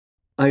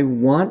I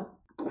want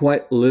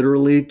quite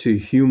literally to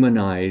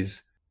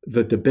humanize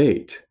the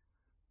debate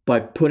by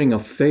putting a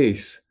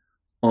face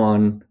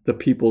on the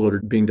people that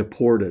are being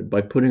deported, by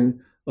putting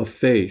a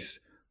face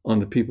on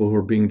the people who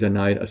are being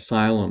denied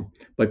asylum,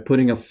 by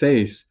putting a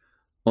face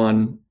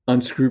on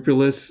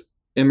unscrupulous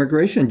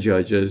immigration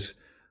judges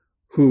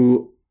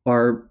who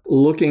are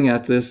looking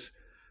at this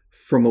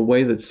from a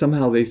way that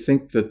somehow they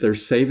think that they're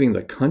saving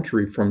the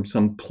country from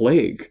some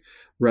plague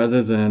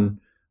rather than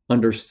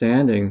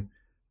understanding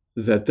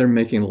that they're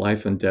making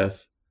life and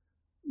death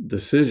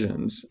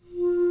decisions.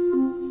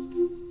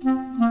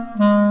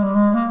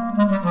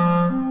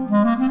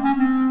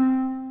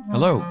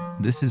 Hello,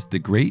 this is the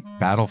Great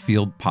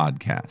Battlefield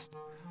Podcast.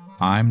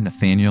 I'm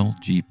Nathaniel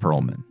G.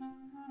 Perlman.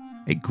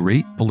 A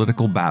great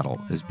political battle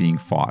is being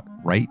fought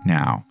right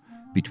now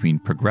between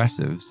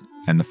progressives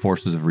and the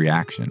forces of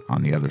reaction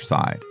on the other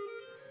side.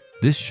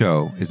 This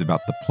show is about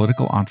the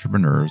political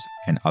entrepreneurs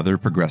and other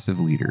progressive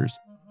leaders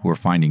who are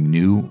finding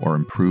new or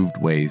improved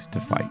ways to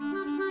fight.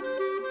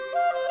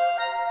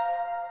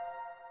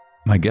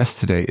 My guest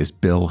today is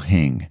Bill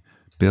Hing.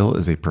 Bill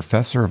is a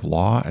professor of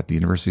law at the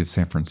University of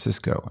San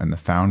Francisco and the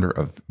founder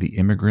of the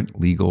Immigrant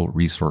Legal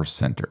Resource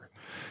Center.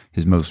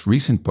 His most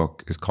recent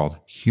book is called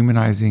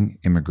Humanizing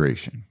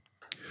Immigration.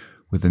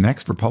 With the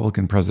next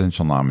Republican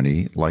presidential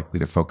nominee likely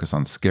to focus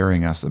on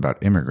scaring us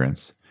about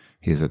immigrants,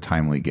 he is a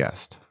timely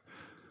guest.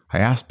 I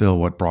asked Bill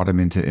what brought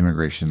him into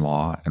immigration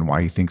law and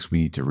why he thinks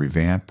we need to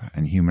revamp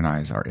and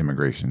humanize our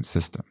immigration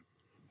system.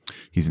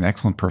 He's an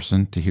excellent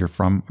person to hear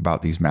from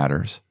about these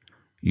matters.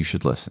 You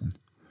should listen.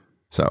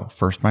 So,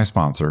 first my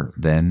sponsor,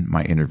 then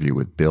my interview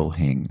with Bill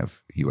Hing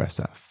of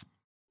USF.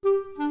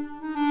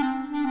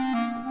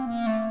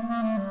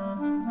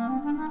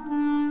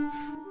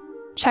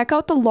 Check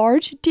out the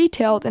large,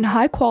 detailed, and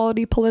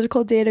high-quality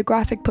political data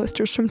graphic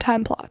posters from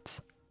Time Plots.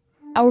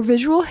 Our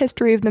visual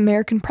history of the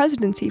American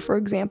presidency, for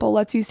example,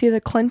 lets you see the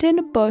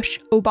Clinton, Bush,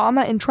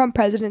 Obama, and Trump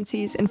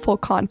presidencies in full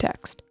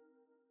context.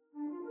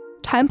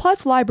 Time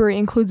Plots library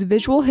includes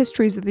visual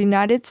histories of the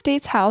United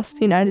States House,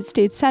 the United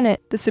States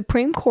Senate, the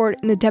Supreme Court,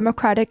 and the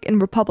Democratic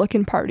and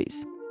Republican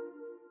parties.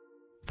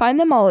 Find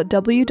them all at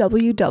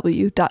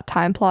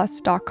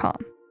www.timeplots.com.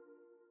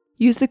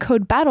 Use the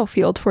code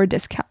BATTLEFIELD for a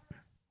discount.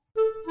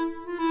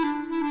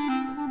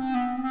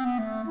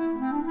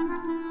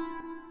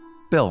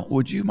 Bill,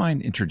 would you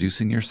mind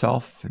introducing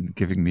yourself and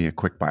giving me a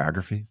quick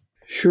biography?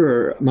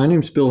 Sure. My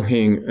name's Bill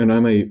Hing, and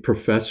I'm a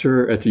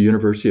professor at the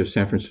University of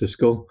San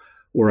Francisco,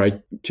 where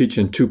I teach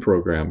in two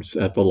programs,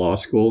 at the law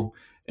school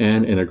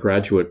and in a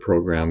graduate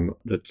program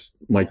that's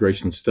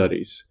migration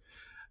studies.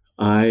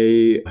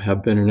 I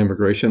have been an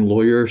immigration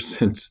lawyer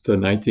since the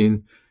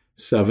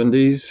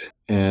 1970s,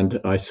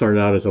 and I started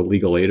out as a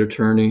legal aid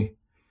attorney.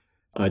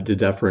 I did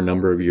that for a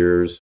number of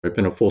years. I've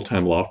been a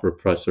full-time law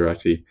professor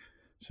actually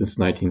since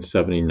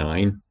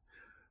 1979,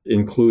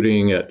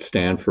 including at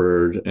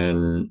Stanford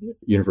and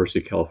University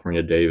of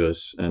California,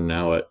 Davis, and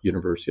now at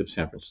University of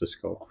San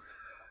Francisco.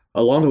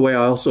 Along the way,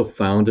 I also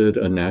founded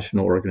a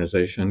national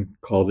organization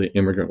called the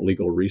Immigrant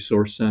Legal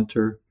Resource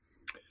Center.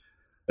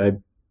 I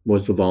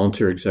was the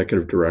volunteer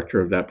executive director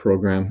of that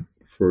program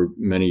for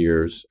many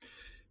years.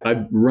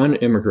 I've run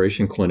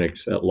immigration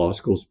clinics at law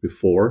schools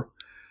before,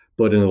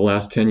 but in the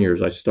last 10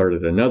 years, I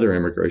started another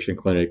immigration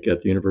clinic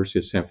at the University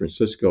of San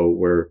Francisco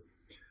where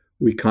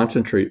we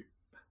concentrate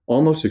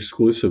almost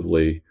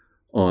exclusively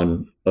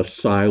on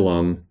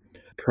asylum.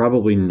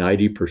 Probably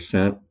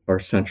 90% are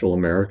Central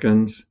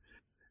Americans.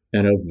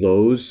 And of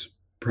those,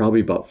 probably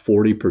about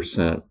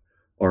 40%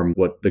 are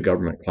what the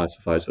government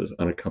classifies as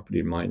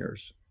unaccompanied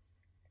minors.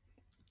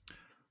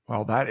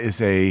 Well, that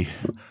is a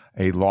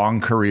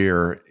long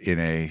career in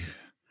a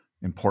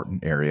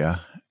important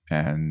area,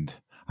 and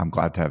I'm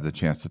glad to have the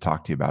chance to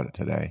talk to you about it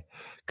today.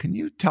 Can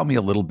you tell me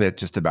a little bit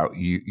just about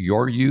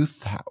your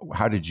youth?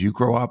 How did you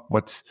grow up?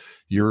 What's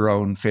your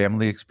own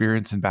family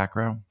experience and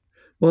background?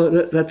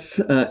 Well, that's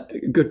a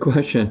good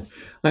question.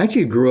 I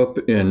actually grew up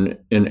in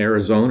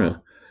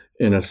Arizona,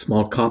 in a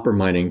small copper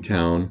mining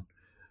town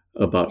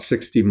about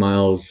 60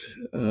 miles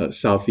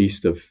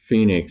southeast of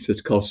Phoenix.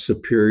 It's called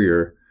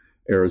Superior,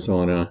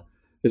 Arizona.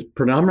 It's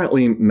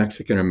predominantly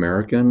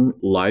Mexican-American.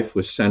 Life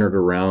was centered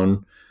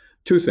around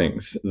two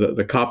things,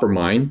 the copper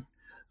mine,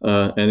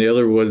 and the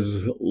other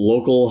was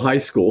local high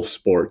school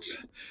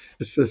sports.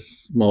 It's a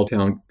small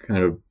town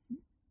kind of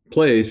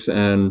place,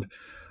 and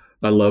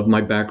I love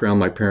my background.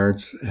 My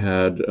parents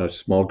had a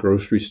small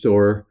grocery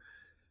store,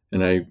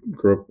 and I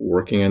grew up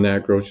working in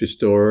that grocery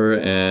store,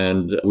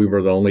 and we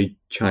were the only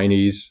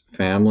Chinese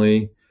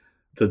family.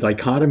 The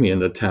dichotomy in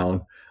the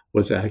town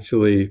was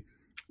actually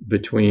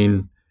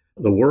between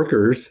the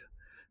workers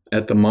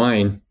at the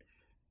mine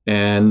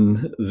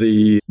and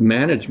the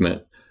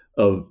management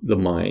of the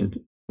mine.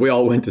 We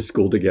all went to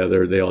school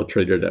together. They all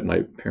traded at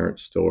my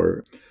parents'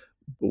 store.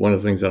 But one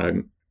of the things that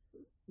I'm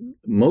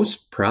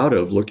most proud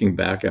of looking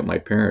back at my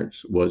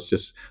parents was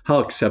just how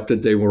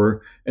accepted they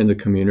were in the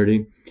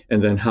community,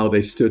 and then how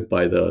they stood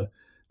by the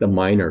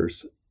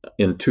miners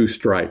in two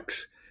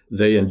strikes.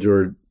 They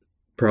endured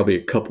probably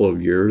a couple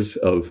of years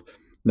of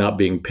not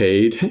being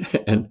paid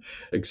and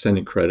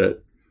extending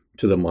credit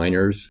to the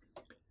miners.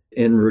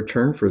 In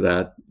return for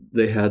that,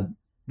 they had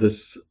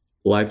this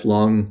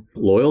lifelong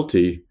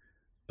loyalty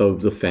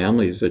of the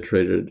families that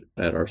traded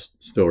at our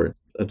store.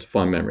 That's a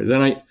fond memory.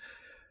 Then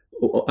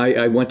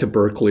I went to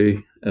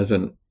Berkeley as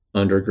an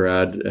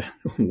undergrad,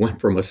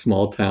 went from a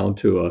small town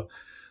to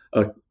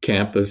a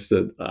campus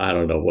that I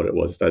don't know what it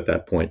was at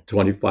that point,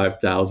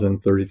 25,000,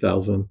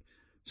 30,000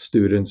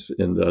 students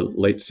in the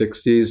late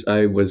 60s.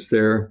 I was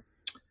there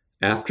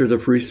after the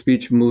free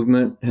speech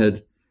movement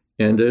had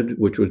ended,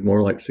 which was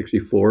more like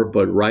 64,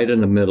 but right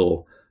in the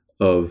middle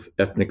of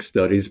ethnic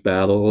studies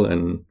battle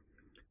and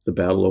the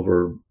battle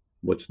over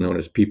what's known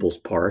as People's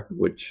Park,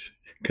 which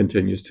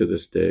continues to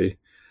this day,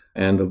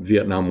 and the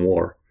Vietnam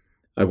War.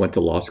 I went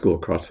to law school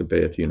across the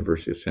bay at the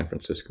University of San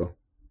Francisco.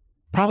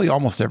 Probably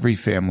almost every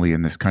family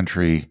in this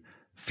country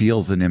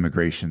feels an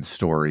immigration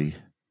story.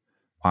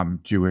 I'm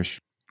Jewish.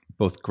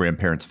 Both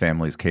grandparents'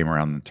 families came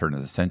around the turn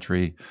of the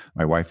century.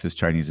 My wife is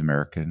Chinese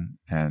American,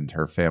 and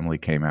her family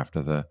came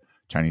after the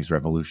Chinese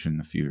Revolution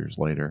a few years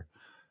later.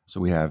 So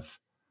we have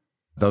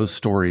those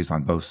stories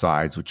on both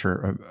sides, which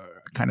are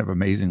kind of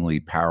amazingly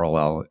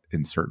parallel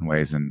in certain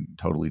ways and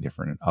totally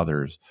different in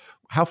others.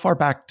 How far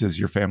back does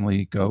your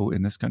family go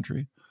in this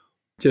country?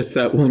 Just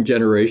that one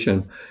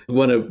generation.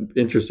 One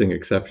interesting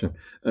exception.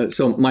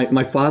 So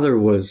my father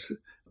was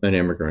an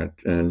immigrant,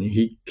 and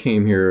he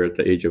came here at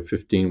the age of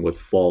 15 with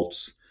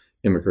false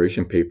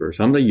immigration papers.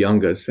 I'm the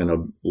youngest in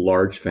a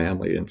large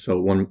family. And so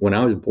when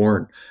I was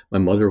born, my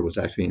mother was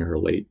actually in her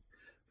late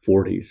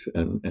 40s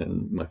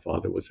and my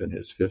father was in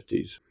his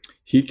 50s.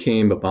 He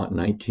came about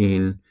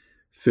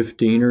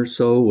 1915 or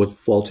so with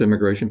false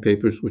immigration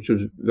papers, which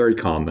was very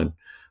common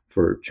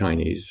for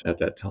Chinese at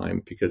that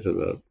time because of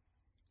the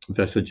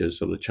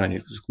vestiges of the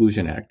Chinese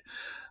Exclusion Act.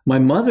 My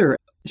mother,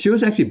 she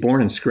was actually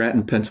born in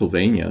Scranton,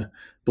 Pennsylvania,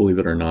 believe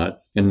it or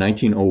not, in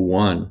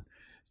 1901.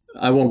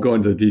 I won't go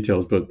into the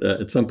details, but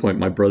at some point,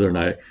 my brother and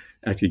I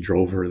actually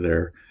drove her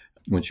there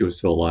when she was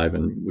still alive,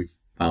 and we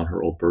found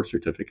her old birth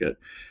certificate.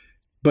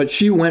 But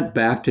she went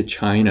back to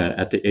China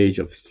at the age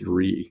of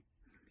 3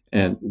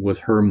 and with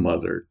her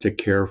mother to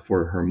care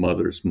for her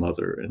mother's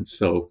mother. And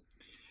so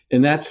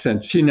in that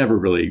sense, she never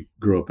really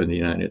grew up in the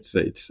United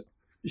States.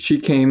 She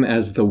came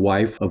as the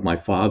wife of my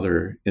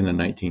father in the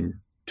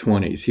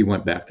 1920s. He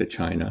went back to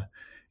China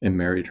and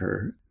married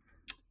her.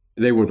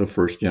 They were the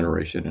first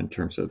generation in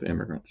terms of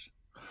immigrants.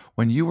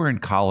 When you were in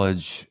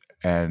college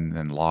and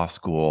in law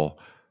school,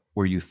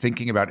 were you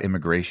thinking about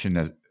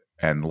immigration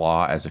and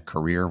law as a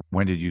career?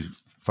 When did you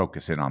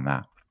focus in on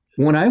that?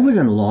 When I was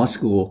in law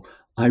school,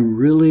 I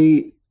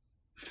really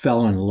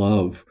fell in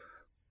love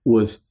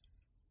with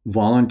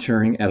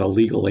volunteering at a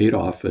legal aid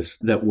office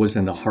that was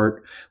in the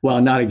heart, well,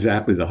 not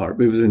exactly the heart,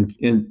 but it was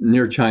in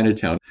near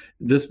Chinatown.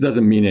 This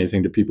doesn't mean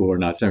anything to people who are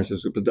not San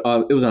Francisco, but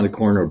it was on the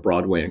corner of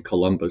Broadway and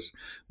Columbus,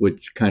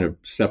 which kind of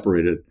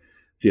separated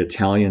the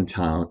Italian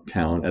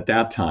town at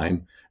that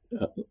time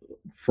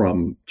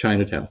from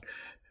Chinatown.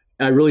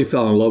 I really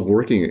fell in love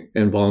working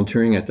and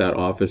volunteering at that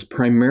office,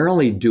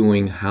 primarily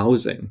doing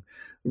housing,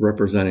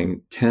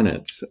 representing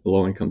tenants,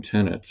 low-income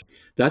tenants.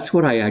 That's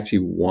what I actually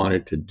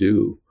wanted to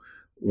do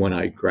when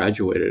I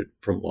graduated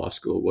from law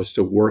school, was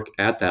to work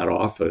at that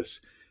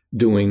office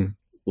doing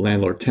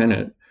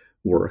landlord-tenant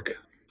work.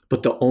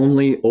 But the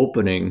only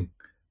opening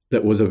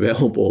that was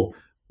available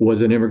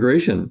was an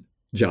immigration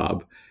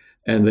job.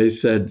 And they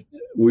said,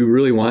 we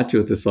really want you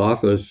at this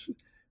office.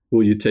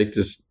 Will you take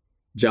this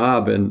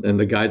job? And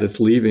the guy that's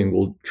leaving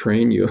will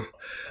train you.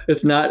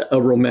 It's not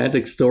a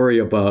romantic story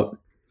about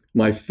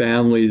my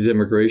family's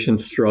immigration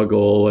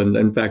struggle. And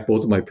in fact,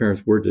 both of my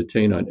parents were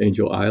detained on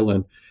Angel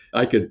Island.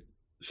 I could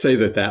say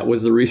that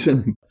was the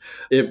reason.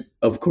 It,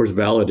 of course,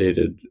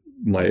 validated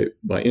my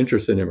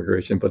interest in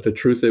immigration. But the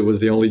truth, it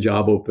was the only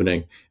job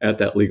opening at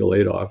that legal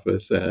aid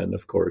office. And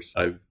of course,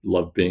 I've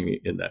loved being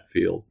in that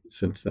field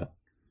since then.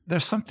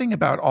 There's something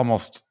about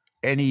almost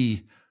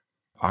any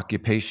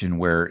occupation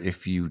where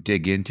if you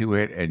dig into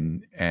it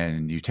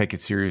and you take it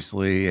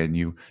seriously and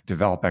you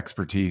develop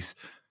expertise,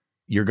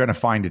 you're going to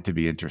find it to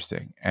be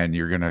interesting and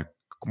you're going to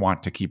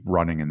want to keep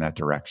running in that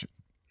direction.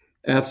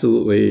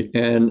 Absolutely.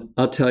 And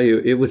I'll tell you,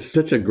 it was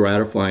such a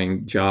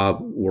gratifying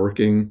job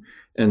working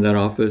in that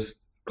office.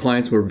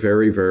 Clients were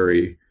very,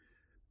 very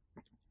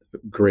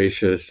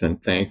gracious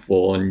and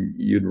thankful, and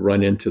you'd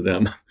run into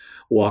them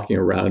walking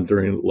around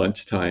during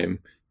lunchtime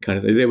kind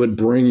of thing. They would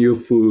bring you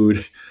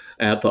food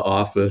at the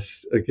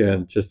office,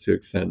 again, just to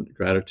extend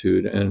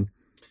gratitude. And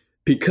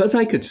because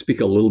I could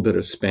speak a little bit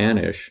of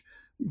Spanish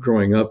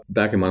growing up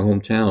back in my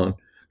hometown,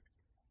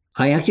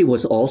 I actually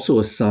was also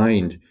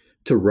assigned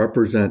to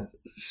represent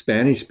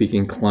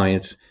Spanish-speaking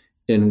clients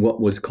in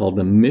what was called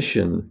the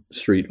Mission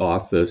Street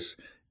office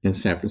in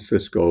San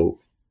Francisco,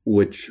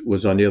 which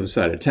was on the other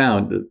side of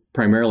town.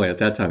 Primarily at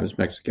that time it was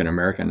Mexican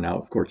American. Now,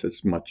 of course,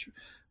 it's much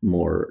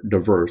more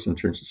diverse in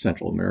terms of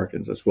Central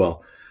Americans as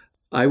well.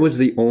 I was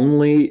the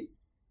only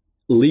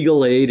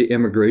legal aid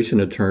immigration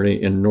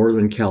attorney in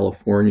Northern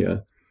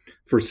California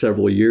for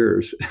several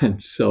years.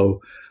 And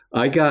so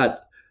I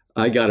got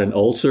I got an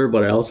ulcer,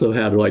 but I also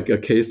had like a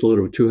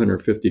caseload of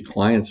 250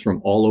 clients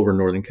from all over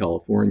Northern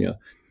California.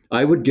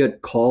 I would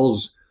get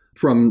calls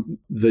from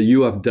the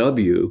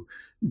UFW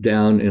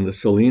down in the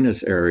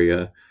Salinas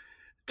area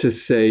to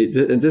say,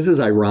 and this is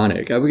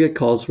ironic, I would get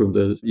calls from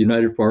the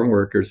United Farm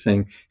Workers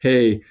saying,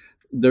 hey,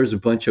 there's a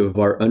bunch of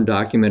our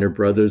undocumented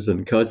brothers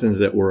and cousins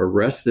that were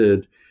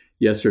arrested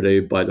yesterday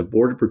by the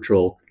Border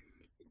Patrol.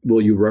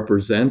 Will you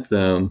represent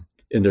them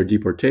in their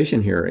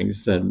deportation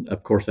hearings? And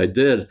of course I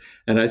did.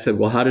 And I said,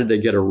 well, how did they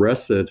get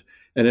arrested?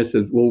 And I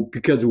said, well,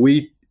 because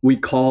we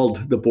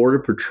called the Border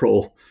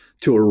Patrol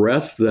to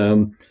arrest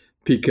them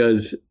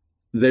because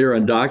they're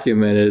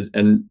undocumented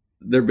and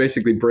they're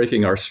basically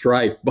breaking our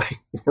strike by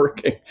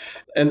working.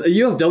 And the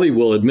UFW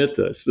will admit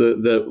this,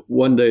 that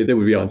one day they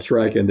would be on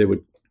strike and they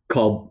would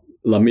call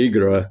La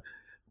Migra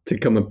to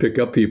come and pick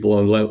up people,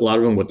 and a lot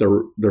of them with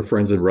their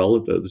friends and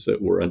relatives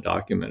that were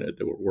undocumented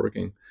that were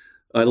working.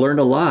 I learned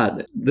a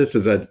lot. This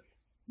is a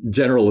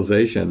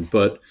generalization,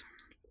 but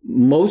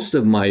most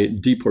of my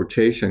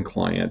deportation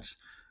clients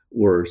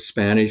were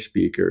Spanish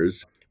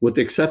speakers, with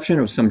the exception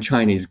of some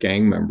Chinese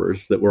gang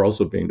members that were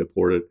also being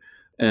deported.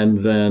 And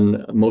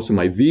then most of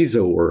my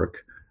visa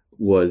work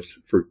was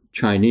for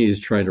Chinese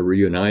trying to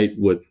reunite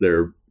with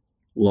their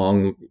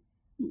long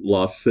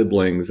lost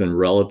siblings and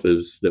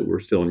relatives that were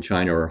still in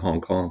China or Hong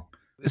Kong.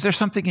 Is there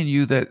something in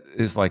you that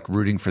is like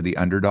rooting for the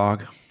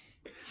underdog?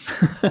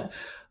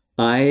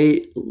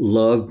 I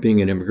love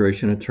being an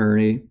immigration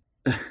attorney,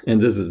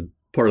 and this is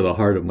part of the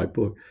heart of my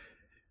book.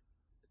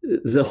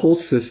 The whole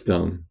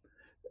system,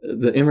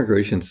 the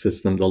immigration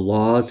system, the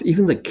laws,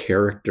 even the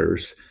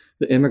characters,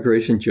 the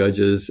immigration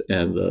judges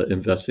and the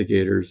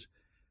investigators,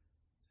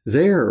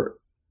 they're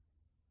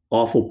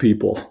awful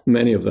people,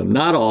 many of them,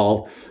 not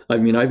all. I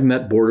mean, I've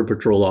met Border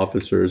Patrol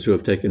officers who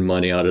have taken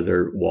money out of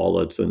their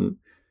wallets and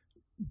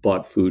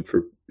bought food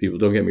for people,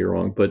 don't get me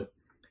wrong, but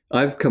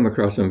I've come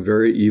across some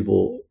very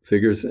evil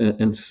figures.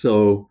 And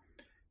so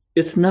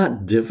it's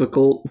not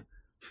difficult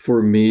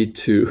for me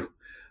to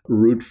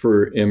root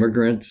for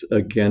immigrants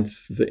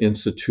against the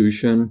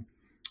institution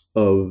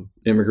of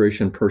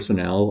immigration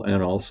personnel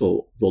and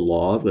also the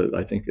law that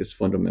I think is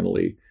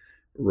fundamentally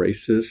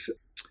racist.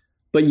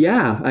 But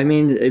yeah, I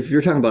mean, if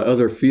you're talking about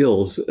other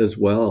fields as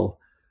well,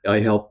 I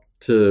helped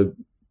to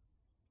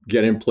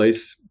get in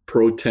place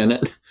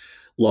pro-tenant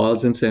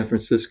laws in San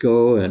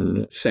Francisco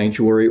and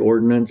sanctuary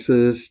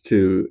ordinances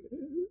to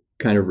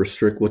kind of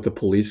restrict what the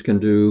police can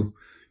do.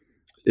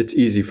 It's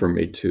easy for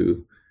me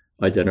to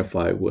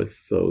identify with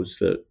those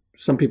that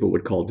some people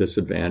would call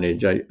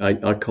disadvantaged.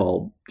 I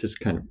call just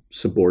kind of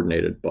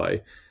subordinated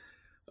by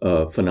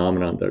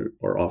phenomena that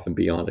are often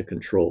beyond the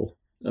control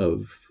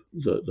of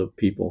the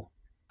people.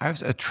 I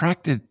was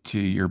attracted to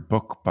your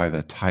book by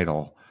the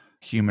title,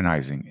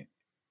 Humanizing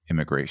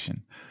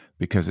Immigration,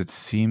 because it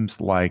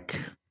seems like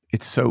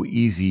it's so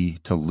easy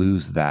to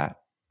lose that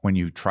when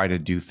you try to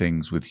do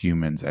things with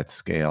humans at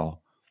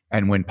scale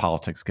and when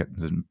politics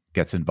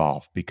gets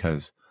involved,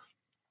 because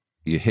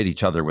you hit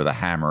each other with a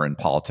hammer in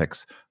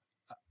politics,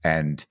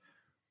 and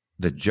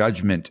the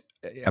judgment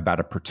about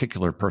a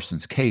particular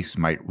person's case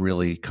might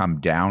really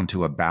come down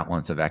to a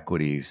balance of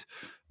equities,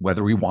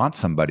 whether we want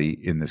somebody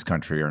in this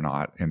country or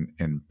not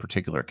in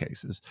particular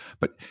cases.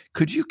 But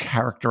could you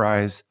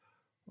characterize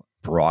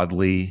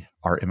broadly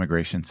our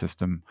immigration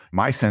system?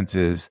 My sense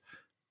is,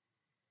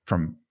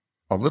 from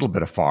a little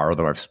bit afar,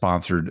 although I've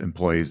sponsored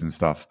employees and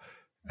stuff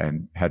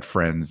and had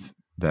friends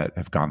that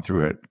have gone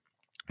through it,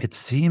 it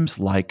seems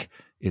like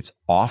it's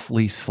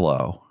awfully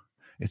slow.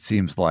 It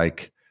seems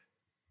like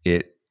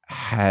it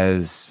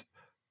has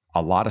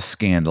a lot of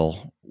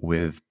scandal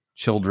with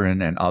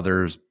children and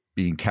others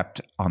being kept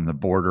on the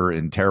border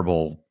in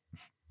terrible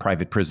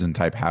private prison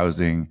type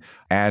housing.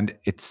 And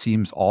it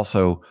seems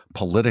also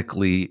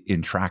politically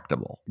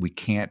intractable. We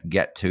can't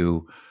get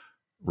to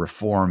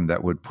reform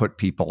that would put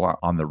people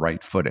on the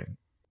right footing.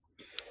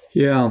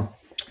 Yeah.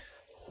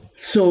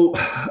 So,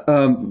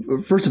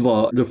 first of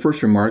all, the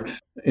first remarks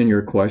in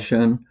your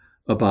question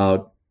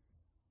about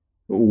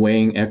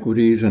weighing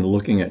equities and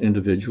looking at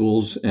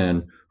individuals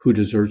and who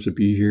deserves to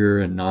be here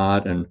and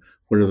not, and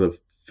what are the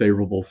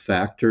favorable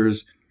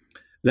factors,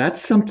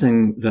 that's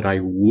something that I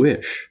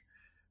wish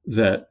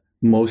that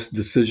most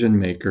decision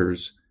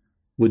makers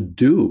would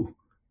do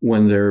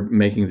when they're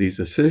making these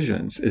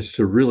decisions, is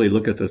to really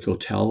look at the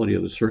totality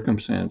of the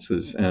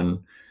circumstances and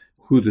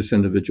who this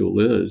individual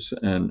is,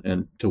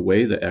 and to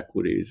weigh the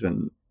equities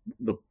and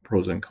the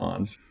pros and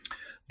cons.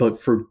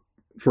 But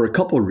for a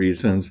couple of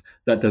reasons,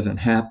 that doesn't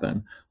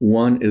happen.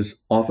 One is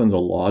often the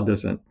law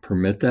doesn't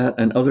permit that,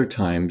 and other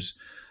times,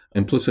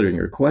 implicit in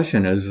your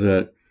question is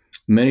that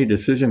many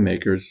decision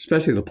makers,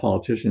 especially the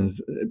politicians,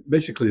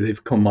 basically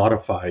they've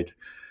commodified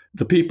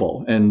the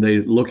people, and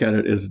they look at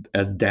it as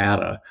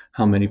data,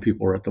 how many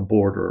people are at the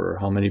border, or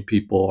how many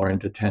people are in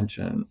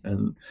detention,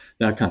 and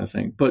that kind of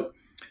thing. But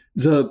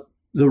the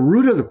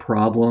root of the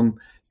problem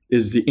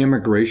is the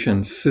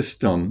immigration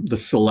system, the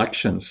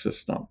selection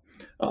system,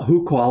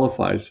 who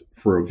qualifies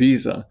for a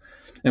visa.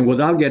 And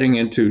without getting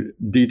into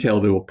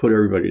detail that will put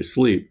everybody to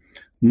sleep,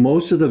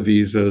 Most of the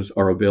visas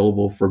are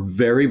available for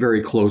very,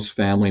 very close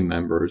family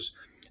members.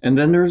 And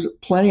then there's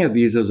plenty of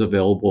visas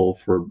available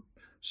for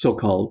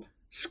so-called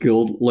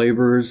skilled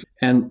laborers.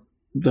 And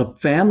the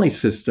family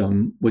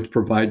system, which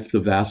provides the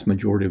vast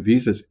majority of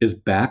visas, is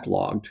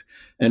backlogged.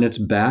 And it's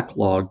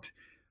backlogged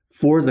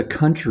for the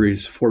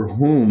countries for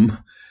whom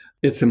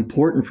it's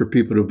important for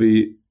people to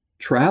be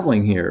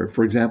traveling here.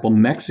 For example,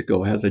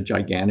 Mexico has a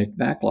gigantic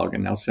backlog,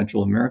 and now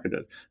Central America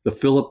does. The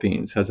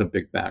Philippines has a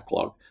big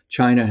backlog.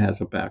 China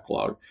has a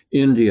backlog.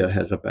 India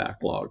has a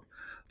backlog.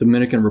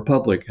 Dominican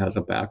Republic has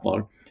a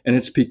backlog. And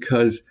it's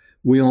because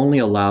we only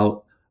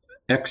allow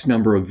X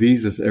number of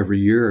visas every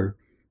year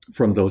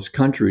from those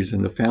countries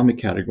in the family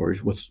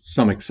categories, with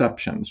some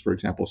exceptions, for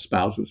example,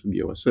 spouses of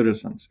U.S.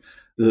 citizens.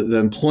 The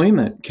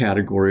employment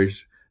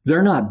categories,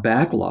 they're not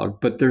backlogged,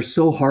 but they're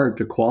so hard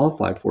to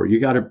qualify for. You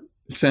got to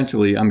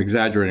essentially, I'm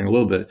exaggerating a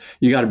little bit,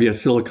 you got to be a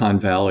Silicon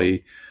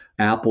Valley,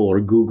 Apple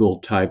or Google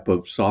type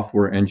of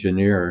software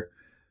engineer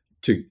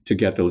to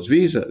get those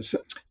visas.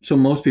 So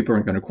most people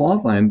aren't going to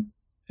qualify.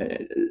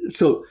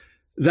 So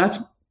that's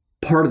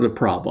part of the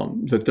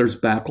problem, that there's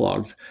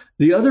backlogs.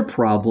 The other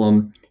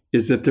problem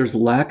is that there's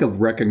lack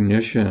of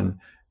recognition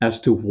as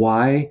to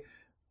why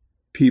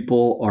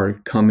people are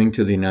coming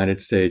to the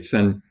United States.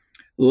 And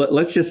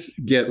let's just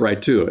get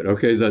right to it,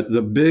 okay?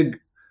 The big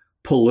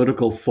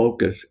political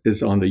focus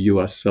is on the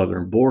U.S.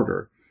 southern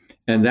border.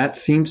 And that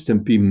seems to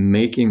be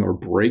making or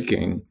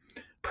breaking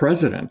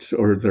presidents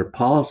or their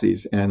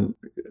policies. And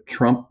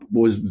Trump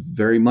was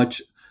very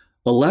much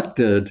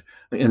elected,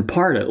 in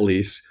part at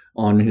least,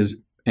 on his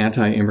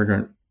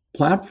anti-immigrant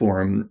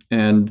platform.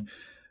 And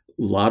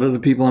a lot of the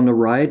people on the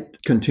right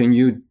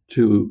continue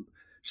to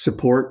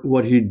support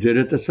what he did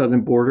at the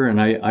southern border.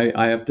 And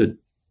I have to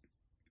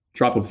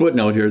drop a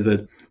footnote here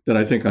that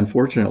I think,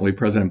 unfortunately,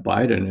 President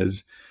Biden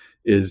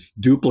is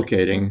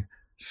duplicating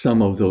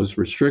some of those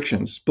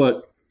restrictions.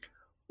 But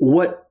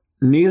what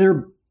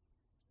neither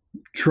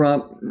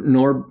Trump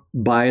nor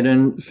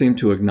Biden seem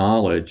to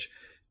acknowledge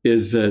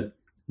is that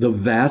the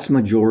vast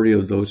majority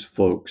of those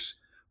folks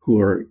who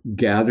are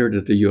gathered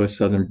at the U.S.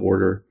 southern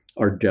border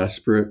are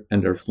desperate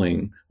and they're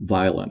fleeing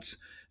violence.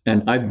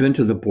 And I've been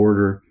to the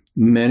border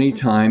many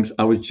times.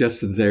 I was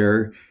just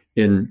there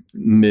in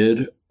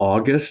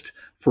mid-August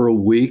for a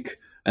week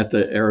at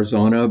the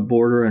Arizona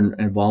border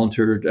and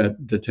volunteered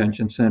at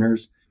detention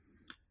centers.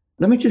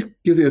 Let me just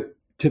give you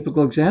a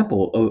typical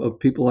example of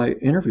people I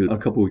interviewed a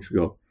couple weeks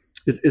ago.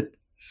 It's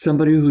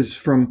somebody who's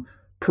from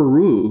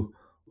Peru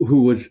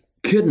who was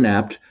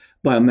kidnapped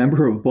by a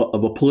member of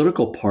a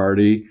political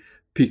party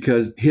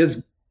because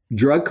his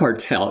drug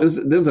cartel,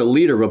 there's a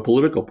leader of a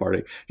political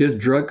party, his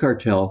drug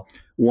cartel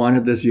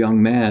wanted this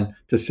young man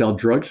to sell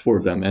drugs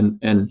for them,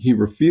 and he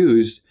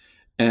refused,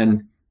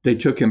 and they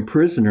took him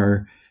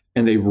prisoner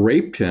and they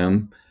raped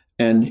him,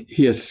 and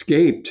he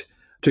escaped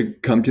to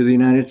come to the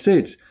United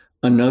States.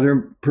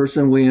 Another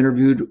person we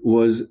interviewed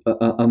was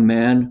a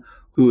man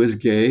who is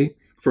gay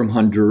from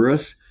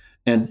Honduras,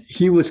 and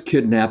he was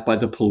kidnapped by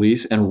the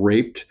police and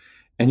raped,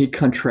 and he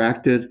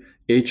contracted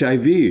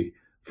HIV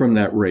from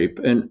that rape,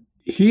 and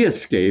he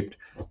escaped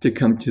to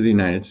come to the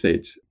United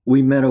States.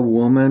 We met a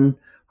woman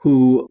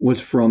who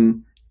was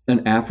from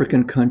an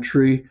African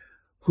country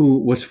who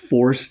was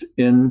forced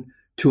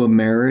into a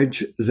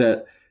marriage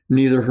that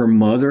neither her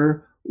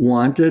mother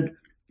wanted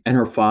and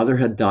her father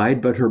had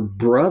died, but her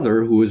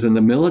brother, who was in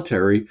the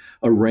military,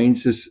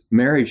 arranged this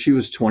marriage. She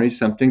was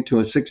 20-something to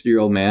a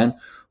 60-year-old man.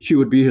 She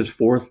would be his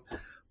fourth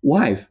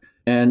wife.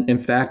 And in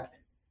fact,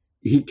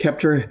 he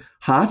kept her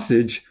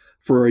hostage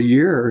for a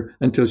year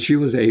until she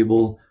was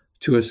able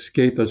to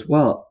escape as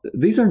well.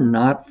 These are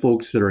not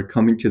folks that are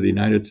coming to the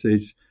United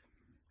States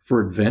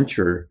for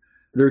adventure.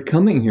 They're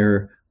coming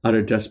here out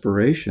of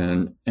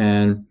desperation.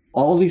 And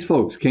all these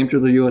folks came to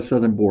the U.S.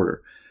 southern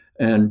border.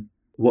 And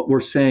what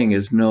we're saying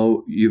is,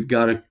 no, you've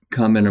got to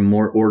come in a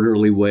more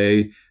orderly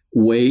way.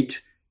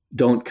 Wait,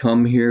 don't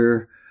come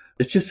here.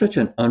 It's just such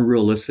an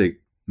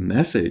unrealistic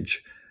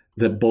message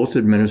that both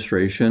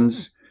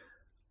administrations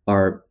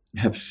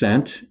have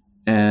sent.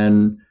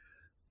 And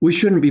we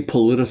shouldn't be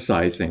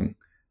politicizing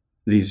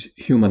these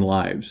human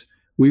lives.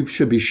 We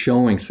should be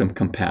showing some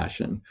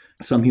compassion,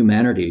 some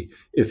humanity,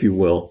 if you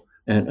will,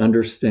 and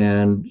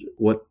understand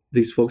what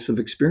these folks have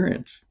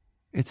experienced.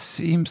 It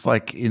seems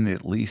like in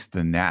at least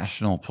the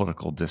national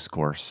political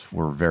discourse,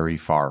 we're very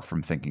far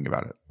from thinking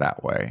about it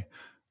that way,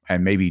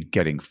 and maybe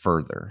getting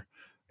further.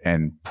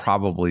 And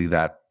probably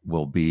that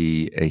will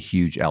be a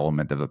huge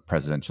element of a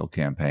presidential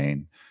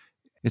campaign.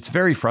 It's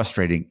very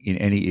frustrating in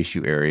any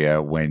issue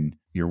area when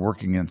you're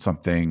working on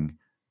something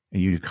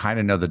and you kind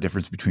of know the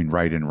difference between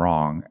right and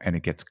wrong, and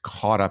it gets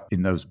caught up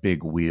in those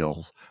big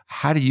wheels.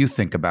 How do you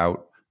think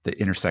about the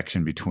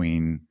intersection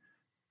between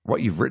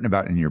what you've written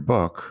about in your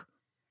book,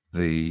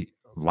 the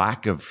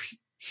lack of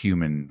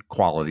human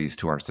qualities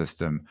to our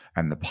system,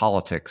 and the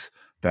politics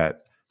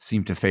that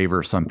seem to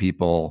favor some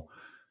people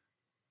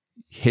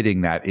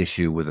hitting that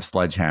issue with a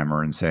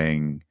sledgehammer and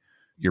saying,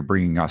 you're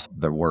bringing us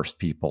the worst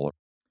people?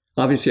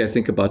 obviously I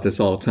think about this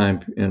all the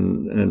time,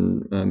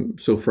 and I'm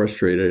so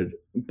frustrated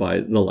by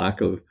the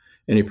lack of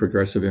any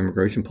progressive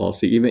immigration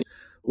policy. Even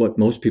what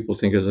most people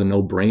think is a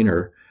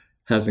no-brainer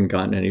hasn't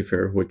gotten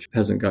which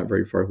hasn't got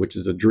very far, which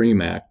is a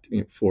DREAM Act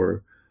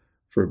for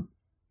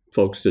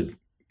folks that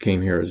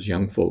came here as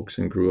young folks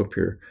and grew up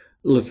here.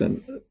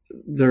 Listen,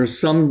 there's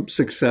some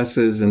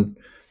successes in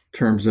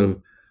terms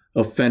of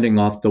fending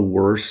off the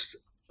worst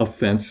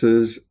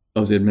offenses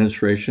of the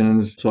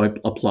administrations. So I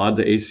applaud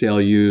the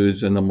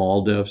ACLUs and the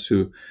MALDEFs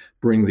who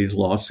bring these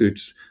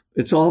lawsuits.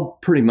 It's all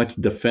pretty much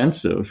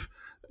defensive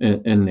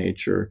in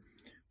nature.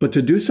 But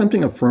to do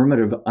something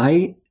affirmative,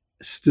 I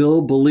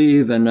still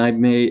believe, and I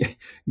may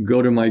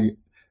go to my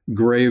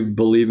grave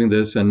believing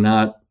this and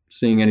not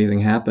seeing anything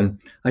happen,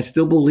 I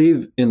still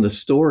believe in the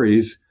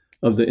stories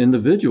of the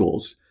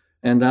individuals.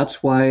 And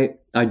that's why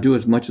I do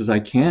as much as I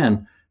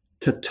can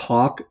to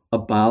talk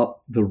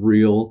about the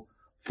real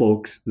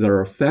folks that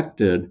are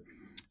affected.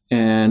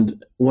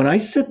 And when I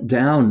sit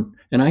down,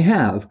 and I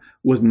have,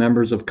 with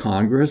members of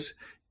Congress,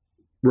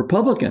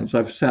 Republicans,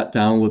 I've sat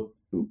down with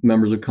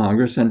members of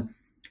Congress, and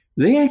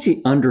they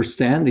actually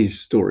understand these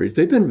stories.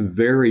 They've been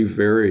very,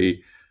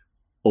 very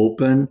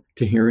open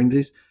to hearing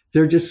these.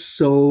 They're just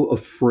so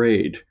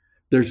afraid.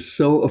 They're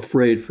so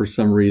afraid for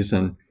some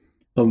reason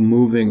of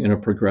moving in a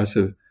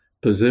progressive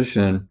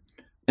position.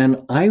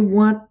 And I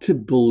want to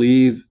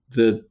believe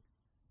that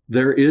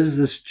there is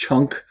this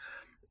chunk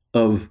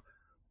of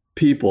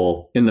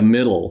people in the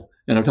middle,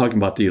 and I'm talking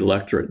about the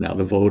electorate now,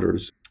 the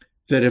voters,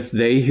 that if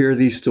they hear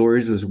these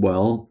stories as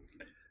well,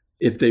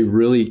 if they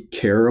really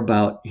care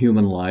about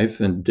human life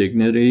and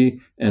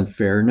dignity and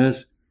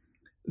fairness,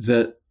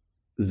 that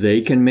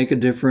they can make a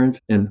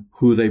difference in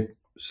who they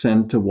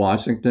send to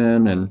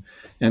Washington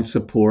and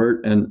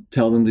support and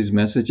tell them these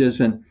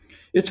messages. And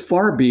it's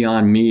far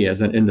beyond me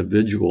as an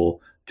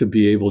individual to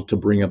be able to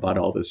bring about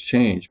all this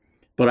change.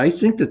 But I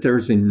think that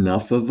there's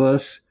enough of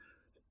us,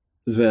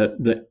 that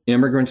the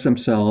immigrants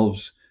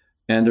themselves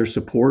and their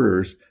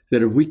supporters,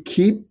 that if we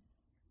keep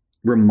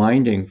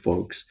reminding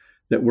folks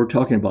that we're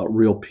talking about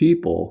real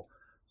people,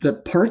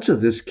 that parts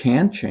of this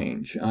can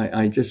change.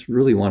 I just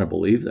really want to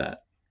believe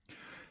that.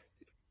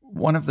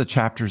 One of the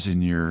chapters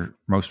in your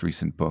most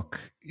recent book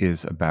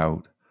is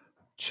about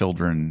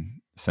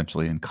children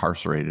essentially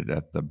incarcerated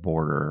at the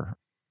border.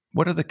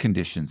 What are the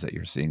conditions that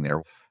you're seeing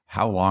there?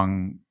 How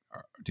long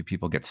do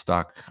people get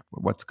stuck?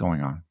 What's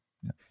going on?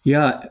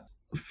 Yeah.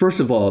 First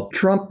of all,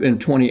 Trump in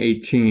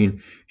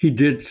 2018, he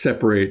did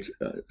separate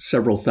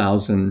several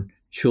thousand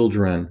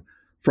children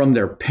from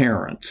their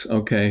parents,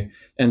 okay?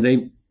 And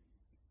they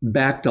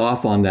backed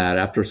off on that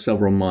after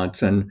several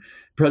months. And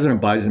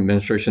President Biden's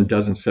administration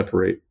doesn't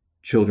separate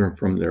children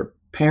from their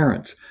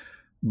parents.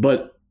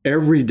 But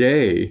every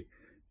day,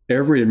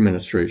 every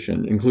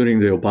administration, including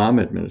the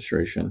Obama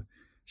administration,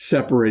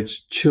 separates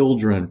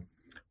children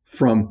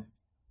from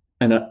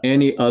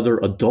any other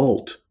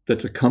adult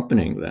that's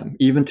accompanying them,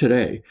 even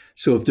today.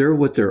 So if they're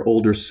with their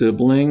older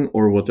sibling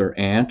or with their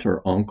aunt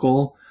or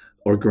uncle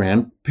or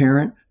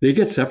grandparent, they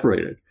get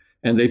separated.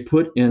 And they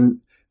put in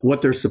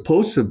what they're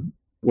supposed to,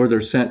 where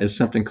they're sent is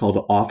something called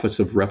the Office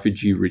of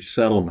Refugee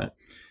Resettlement,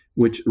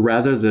 which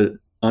rather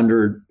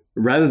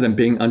than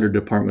being under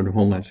Department of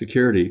Homeland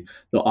Security,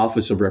 the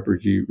Office of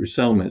Refugee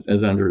Resettlement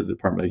is under the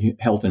Department of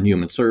Health and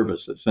Human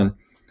Services. And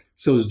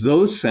so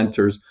those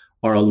centers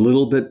are a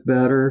little bit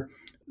better.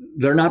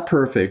 They're not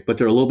perfect, but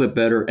they're a little bit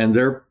better. And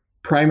their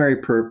primary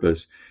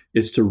purpose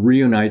is to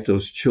reunite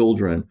those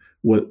children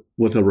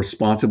with a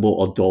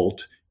responsible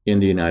adult in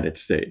the United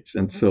States.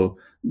 And so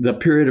the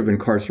period of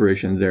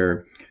incarceration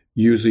there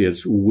usually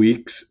is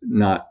weeks,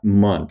 not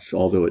months,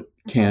 although it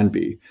can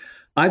be.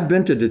 I've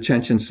been to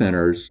detention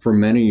centers for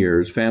many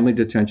years, family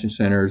detention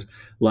centers.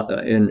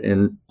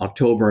 In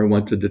October, I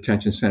went to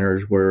detention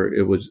centers where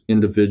it was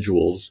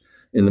individuals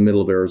in the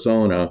middle of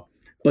Arizona.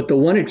 But the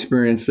one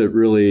experience that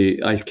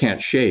really I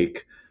can't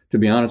shake, to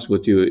be honest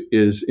with you,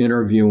 is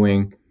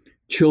interviewing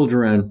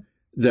children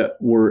that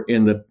were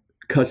in the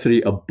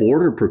custody of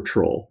Border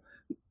Patrol.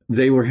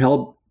 They were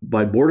held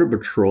by Border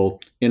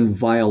Patrol in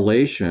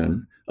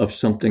violation of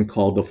something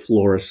called the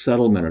Flores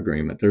Settlement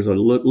Agreement. There's a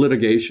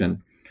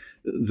litigation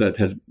that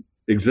has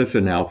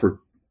existed now for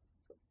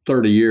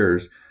 30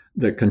 years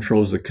that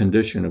controls the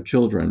condition of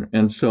children.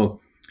 And so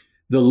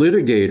the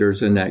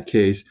litigators in that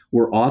case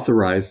were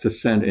authorized to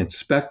send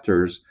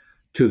inspectors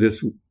to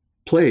this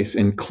place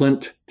in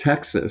Clint,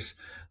 Texas,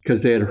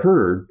 because they had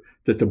heard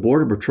that the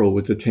Border Patrol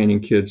was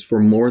detaining kids for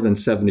more than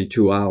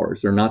 72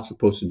 hours. They're not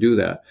supposed to do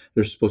that.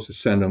 They're supposed to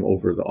send them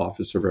over to the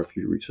Office of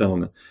Refugee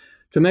Resettlement.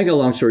 To make a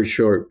long story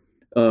short,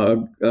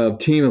 a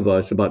team of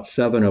us, about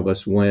 7 of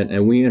us, went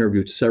and we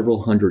interviewed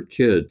several hundred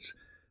kids.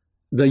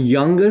 The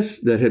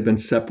youngest that had been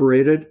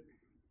separated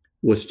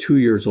was 2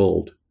 years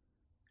old.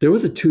 There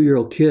was a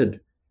 2-year-old kid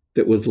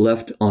that was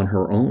left on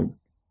her own.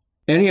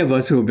 Any of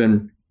us who have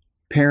been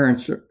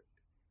parents,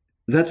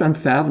 that's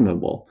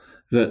unfathomable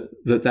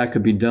that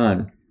could be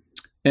done.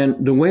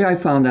 And the way I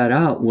found that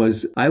out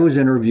was I was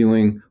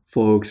interviewing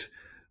folks,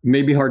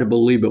 maybe hard to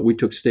believe, but we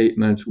took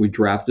statements, we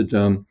drafted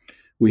them,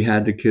 we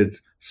had the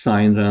kids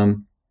sign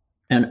them.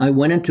 And I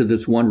went into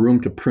this one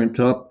room to print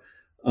up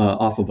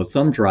off of a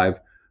thumb drive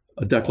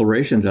a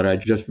declaration that I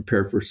just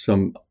prepared for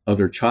some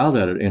other child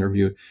that I'd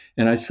interviewed.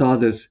 And I saw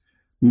this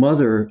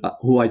mother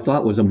who I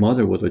thought was a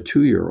mother with a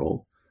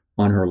 2-year-old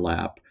on her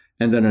lap.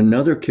 And then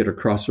another kid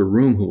across the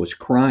room who was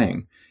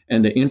crying.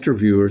 And the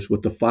interviewers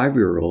with the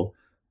 5-year-old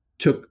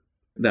took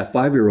that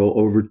 5-year-old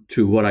over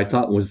to what I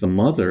thought was the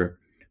mother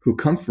who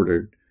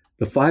comforted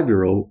the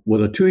 5-year-old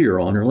with a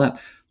 2-year-old on her lap.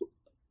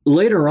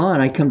 Later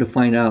on, I come to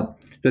find out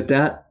that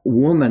that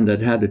woman that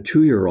had the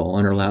 2-year-old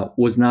on her lap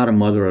was not a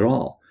mother at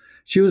all.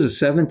 She was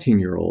a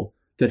 17-year-old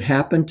that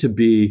happened to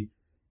be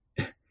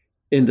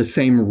in the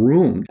same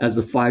room as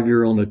the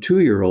 5-year-old and the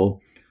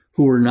 2-year-old,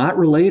 who were not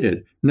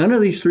related. None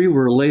of these three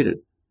were related.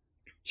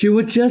 She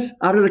was just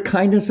out of the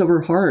kindness of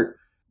her heart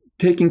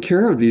taking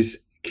care of these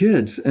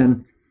kids.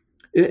 And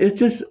it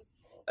just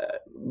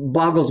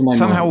boggles my mind.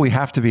 Somehow we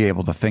have to be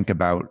able to think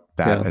about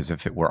that as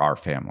if it were our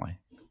family.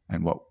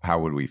 And how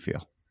would we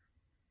feel?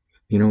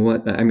 You know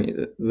what? I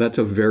mean, that's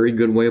a very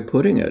good way of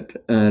putting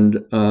it.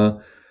 And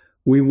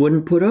we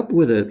wouldn't put up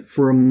with it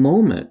for a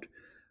moment.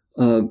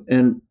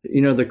 And,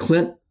 the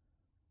Clint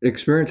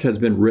experience has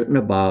been written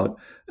about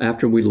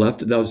after we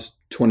left. That was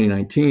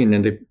 2019,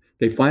 and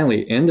they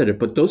finally ended it.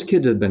 But those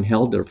kids had been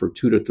held there for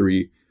 2 to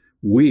 3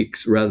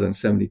 weeks rather than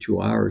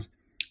 72 hours.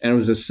 And it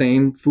was the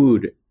same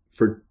food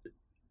for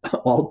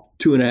all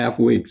 2.5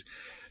 weeks.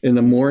 In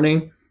the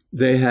morning,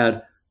 they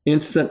had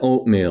instant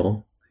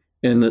oatmeal.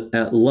 And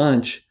at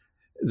lunch,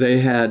 they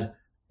had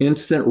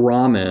instant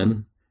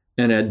ramen.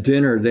 And at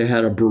dinner, they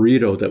had a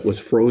burrito that was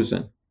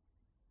frozen.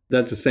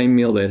 That's the same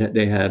meal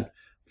they had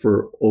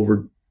for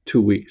over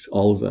 2 weeks,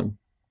 all of them.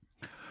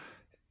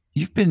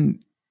 You've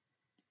been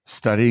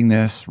studying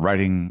this,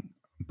 writing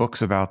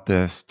books about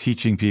this,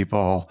 teaching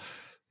people,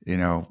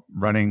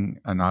 running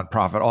a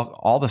nonprofit,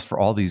 all this for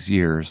all these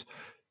years.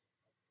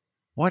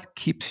 What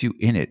keeps you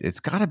in it? It's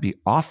got to be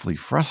awfully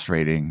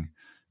frustrating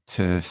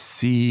to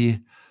see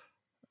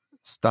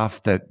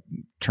stuff that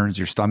turns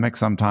your stomach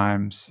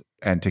sometimes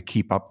and to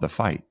keep up the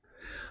fight.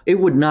 It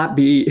would not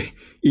be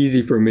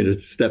easy for me to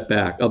step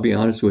back. I'll be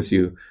honest with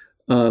you.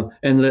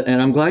 And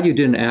I'm glad you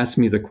didn't ask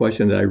me the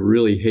question that I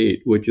really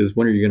hate, which is,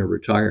 when are you going to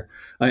retire?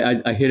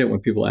 I hate it when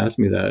people ask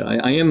me that.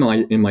 I am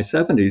in my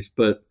 70s,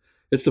 but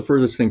it's the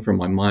furthest thing from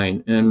my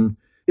mind. And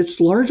it's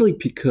largely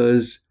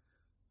because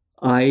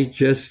I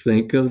just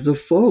think of the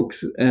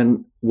folks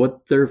and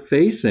what they're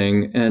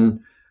facing and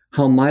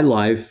how my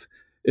life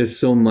is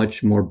so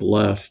much more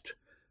blessed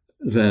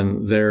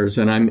than theirs.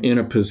 And I'm in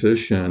a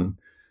position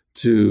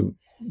to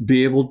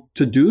be able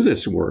to do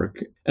this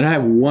work. And I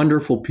have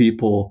wonderful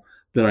people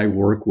that I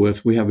work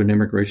with. We have an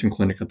immigration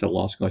clinic at the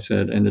law school, I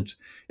said, and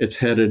it's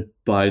headed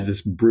by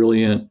this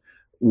brilliant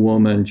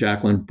woman,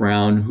 Jacqueline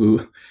Brown,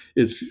 who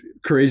is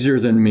crazier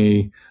than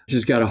me.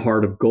 She's got a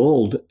heart of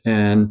gold,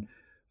 and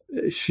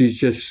she's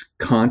just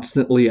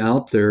constantly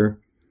out there,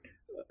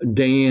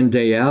 day in,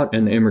 day out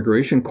in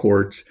immigration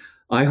courts.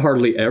 I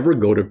hardly ever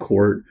go to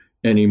court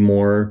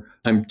anymore.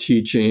 I'm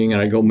teaching,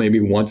 and I go maybe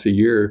once a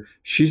year.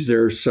 She's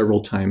there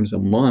several times a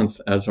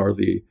month, as are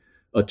the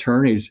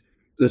attorneys.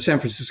 The San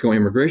Francisco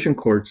immigration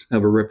courts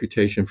have a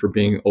reputation for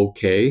being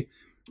okay,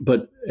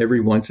 but every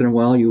once in a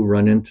while you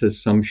run into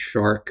some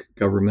shark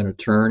government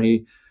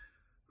attorney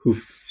who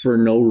for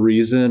no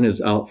reason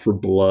is out for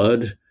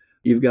blood.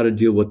 You've got to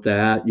deal with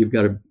that. You've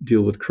got to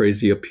deal with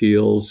crazy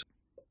appeals.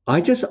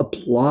 I just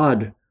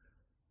applaud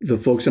the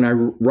folks, and I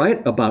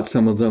write about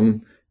some of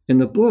them in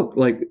the book.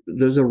 Like,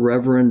 there's a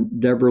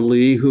Reverend Deborah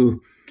Lee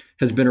who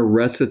has been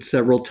arrested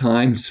several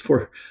times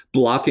for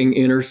blocking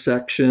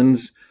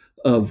intersections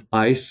of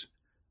ICE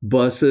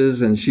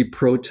buses, and she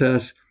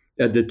protests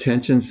at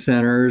detention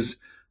centers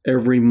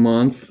every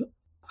month.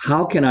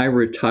 How can I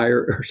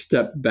retire or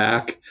step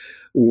back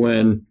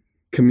when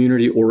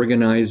community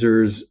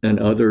organizers and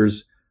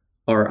others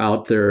are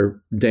out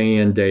there day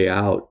in, day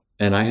out,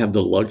 and I have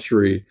the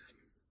luxury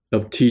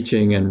of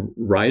teaching and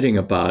writing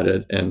about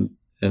it and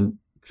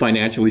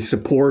financially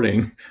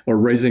supporting or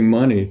raising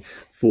money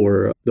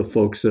for the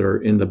folks that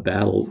are in the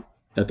battle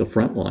at the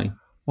front line?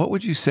 What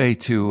would you say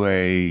to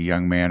a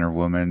young man or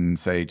woman,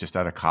 say just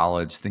out of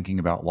college, thinking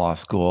about law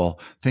school,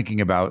 thinking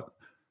about,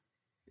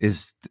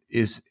 is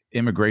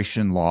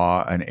immigration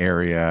law an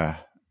area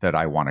that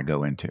I want to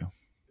go into?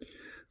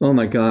 Oh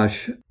my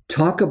gosh.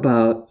 Talk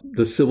about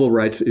the civil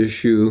rights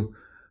issue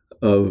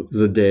of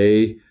the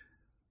day.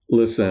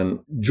 Listen,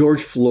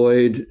 George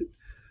Floyd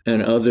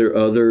and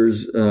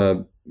others,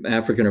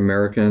 African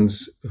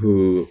Americans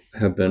who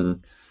have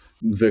been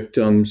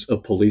victims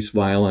of police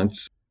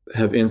violence,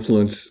 have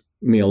influenced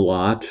me a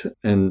lot,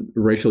 and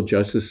racial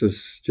justice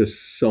is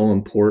just so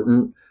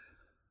important.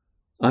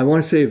 I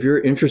want to say, if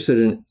you're interested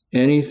in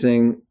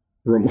anything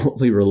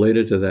remotely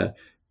related to that,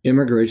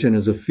 immigration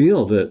is a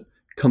field that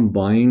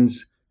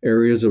combines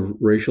areas of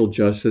racial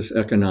justice,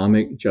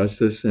 economic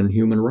justice, and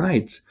human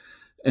rights.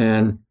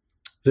 And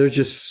there's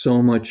just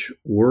so much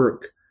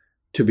work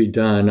to be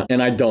done.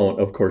 And I don't,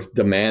 of course,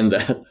 demand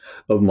that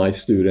of my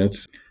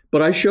students,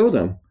 but I show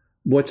them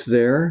what's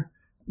there.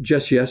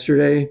 Just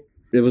yesterday,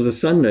 It was a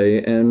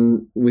Sunday,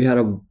 and we had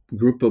a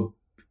group of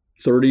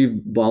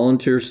 30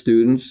 volunteer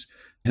students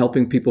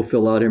helping people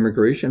fill out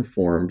immigration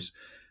forms.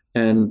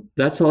 And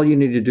that's all you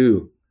need to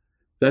do.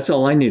 That's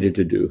all I needed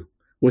to do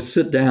was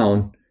sit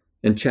down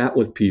and chat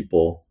with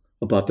people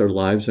about their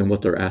lives and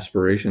what their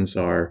aspirations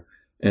are.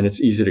 And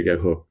it's easy to get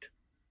hooked.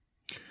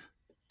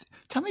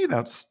 Tell me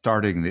about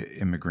starting the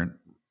Immigrant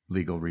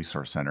Legal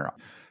Resource Center.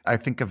 I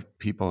think of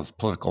people as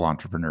political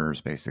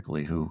entrepreneurs,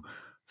 basically, who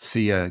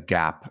see a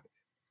gap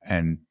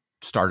and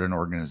start an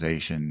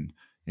organization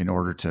in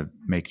order to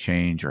make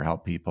change or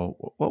help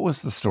people. What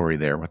was the story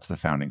there? What's the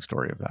founding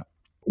story of that?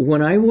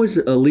 When I was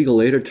a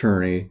legal aid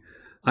attorney,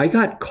 I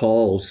got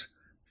calls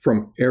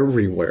from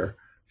everywhere,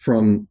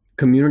 from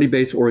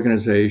community-based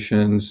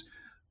organizations,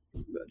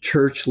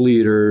 church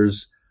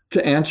leaders,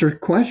 to answer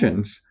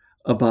questions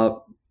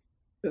about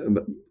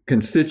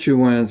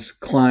constituents,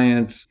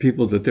 clients,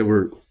 people that they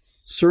were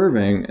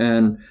serving.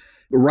 And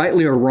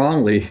rightly or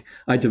wrongly,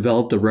 I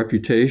developed a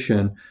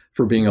reputation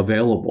for being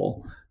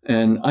available.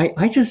 And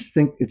I just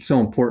think it's so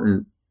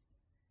important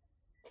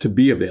to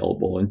be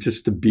available and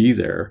just to be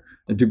there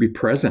and to be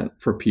present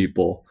for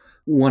people.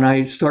 When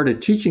I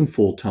started teaching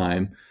full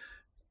time,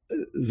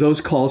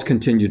 those calls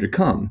continue to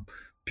come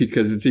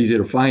because it's easy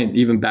to find.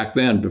 Even back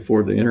then,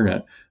 before the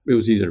internet, it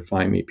was easy to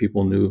find me.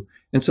 People knew.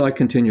 And so I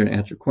continued to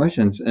answer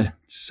questions. And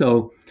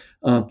so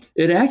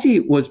it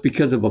actually was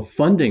because of a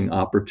funding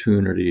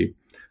opportunity.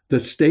 The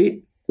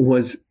state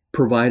was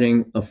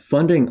providing a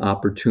funding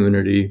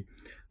opportunity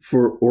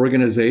for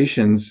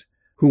organizations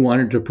who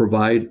wanted to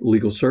provide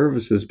legal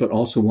services, but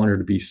also wanted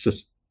to be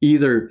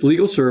either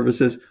legal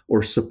services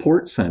or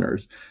support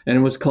centers. And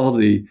it was called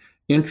the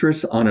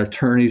Interest on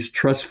Attorneys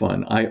Trust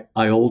Fund,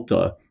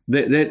 IOLTA.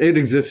 It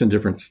exists in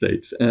different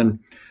states. And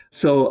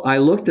so I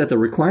looked at the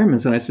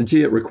requirements and I said,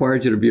 gee, it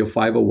requires you to be a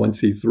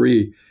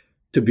 501c3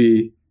 to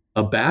be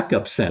a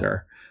backup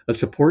center, a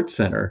support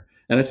center.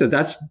 And I said,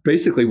 that's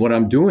basically what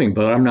I'm doing,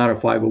 but I'm not a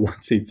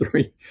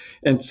 501c3.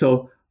 And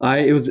so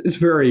it's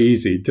very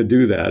easy to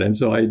do that. And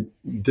so I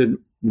did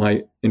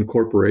my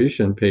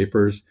incorporation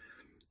papers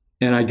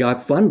and I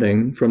got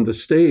funding from the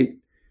state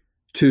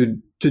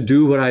to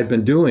do what I'd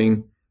been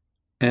doing.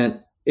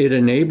 And it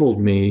enabled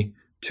me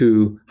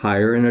to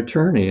hire an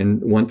attorney, and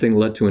one thing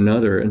led to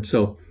another. And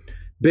so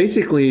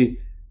basically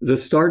the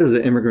start of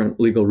the Immigrant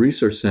Legal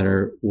Resource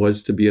Center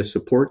was to be a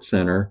support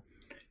center.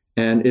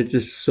 And it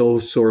just so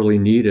sorely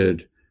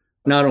needed,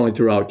 not only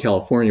throughout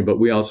California, but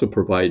we also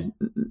provide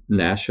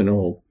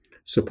national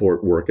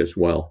support work as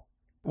well.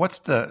 What's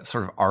the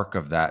sort of arc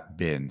of that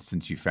been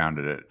since you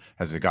founded it?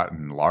 Has it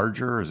gotten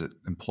larger? Does it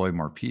employ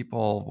more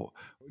people?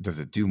 Does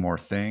it do more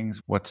things?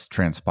 What's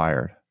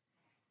transpired?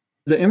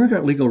 The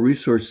Immigrant Legal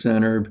Resource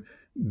Center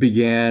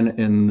began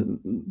in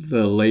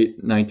the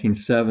late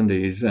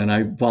 1970s, and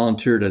I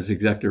volunteered as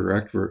executive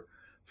director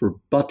for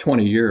about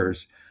 20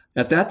 years.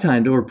 At that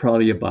time, there were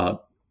probably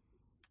about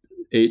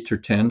 8 or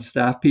 10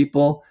 staff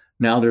people.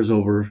 Now there's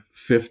over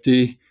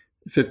 50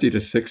 to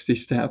 60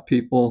 staff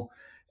people.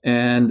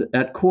 And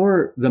at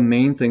core, the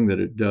main thing that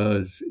it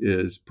does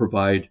is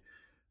provide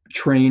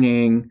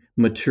training,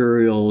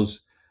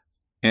 materials,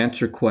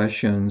 answer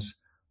questions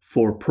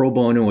for pro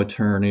bono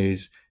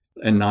attorneys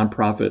and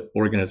nonprofit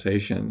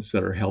organizations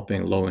that are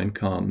helping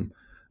low-income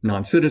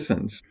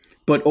non-citizens.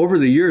 But over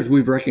the years,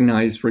 we've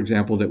recognized, for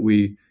example, that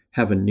we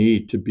have a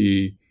need to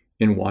be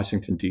in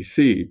Washington,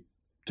 D.C.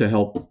 to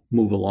help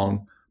move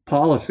along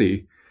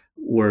policy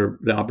where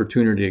the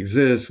opportunity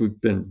exists.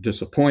 We've been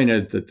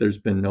disappointed that there's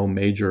been no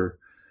major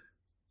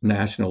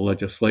national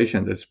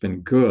legislation that's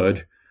been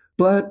good.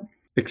 But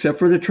except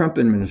for the Trump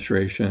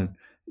administration,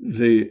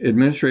 the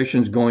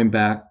administrations going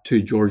back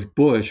to George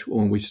Bush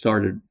when we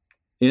started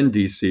in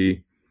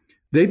DC,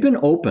 they've been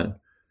open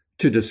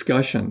to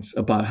discussions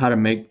about how to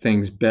make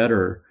things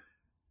better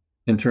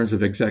in terms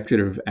of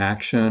executive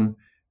action,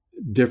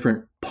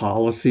 different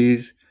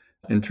policies,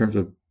 in terms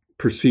of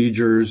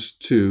procedures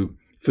to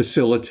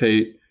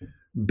facilitate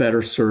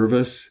better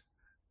service.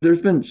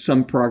 There's been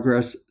some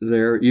progress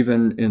there,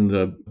 even in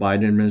the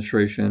Biden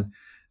administration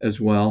as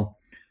well.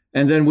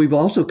 And then we've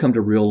also come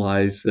to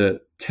realize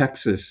that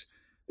Texas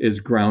is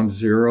ground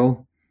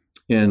zero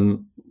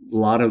in a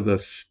lot of the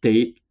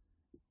state-led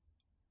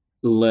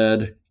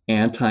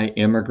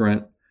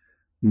anti-immigrant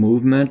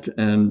movement.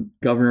 And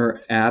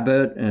Governor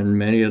Abbott and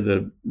many of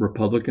the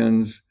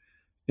Republicans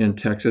in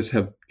Texas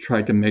have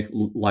tried to make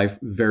life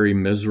very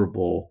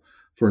miserable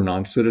for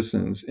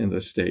non-citizens in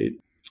the state.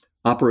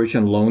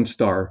 Operation Lone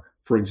Star,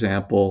 for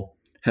example,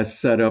 has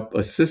set up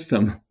a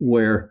system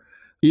where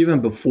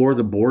even before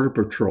the Border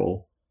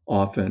Patrol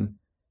often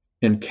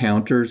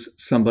encounters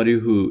somebody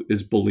who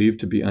is believed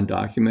to be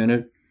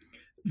undocumented,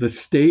 the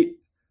state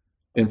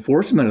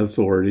enforcement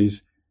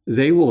authorities,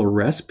 they will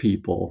arrest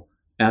people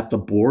at the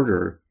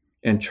border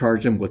and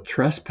charge them with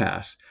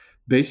trespass.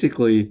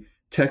 Basically,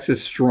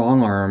 Texas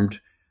strong-armed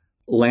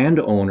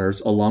landowners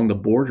along the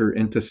border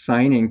into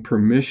signing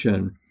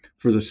permission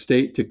for the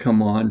state to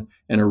come on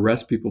and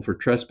arrest people for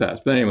trespass.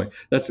 But anyway,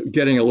 that's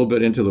getting a little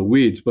bit into the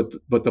weeds.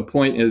 But the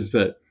point is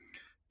that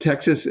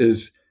Texas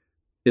is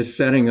is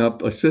setting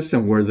up a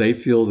system where they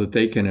feel that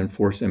they can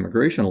enforce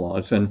immigration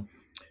laws. And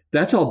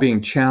that's all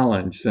being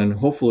challenged. And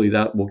hopefully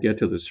that will get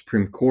to the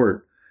Supreme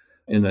Court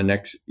in the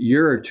next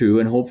year or two.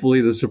 And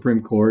hopefully the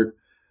Supreme Court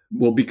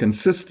will be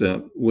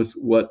consistent with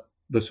what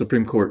the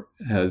Supreme Court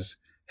has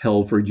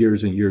held for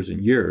years and years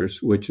and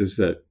years, which is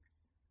that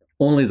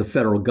only the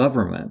federal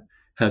government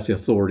has the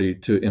authority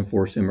to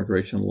enforce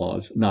immigration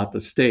laws, not the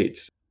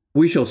states.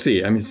 We shall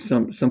see. I mean,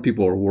 some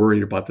people are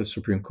worried about the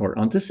Supreme Court.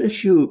 On this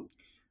issue,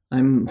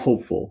 I'm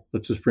hopeful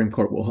that the Supreme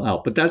Court will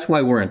help. But that's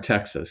why we're in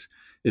Texas,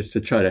 is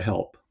to try to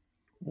help.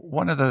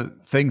 One of the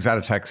things out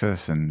of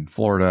Texas and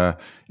Florida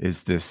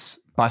is this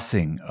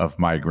busing of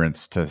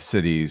migrants to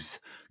cities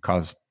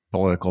cause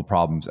political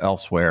problems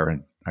elsewhere,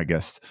 and I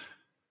guess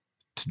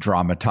to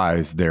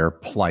dramatize their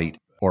plight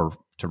or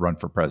to run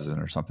for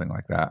president or something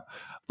like that.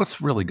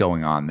 What's really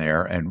going on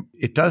there? And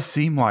it does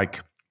seem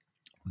like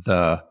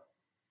the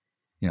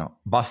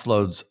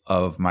busloads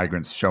of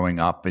migrants showing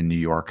up in New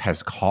York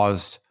has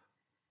caused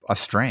a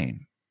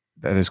strain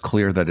that is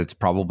clear that it's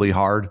probably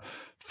hard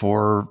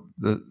for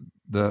the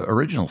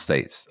original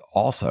states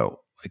also.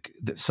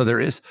 So there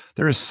is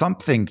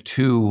something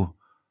to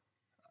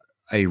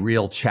a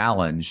real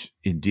challenge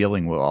in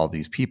dealing with all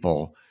these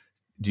people.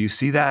 Do you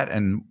see that,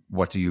 and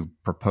what do you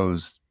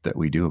propose that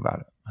we do about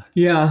it?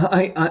 Yeah,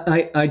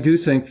 I do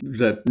think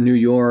that New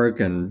York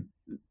and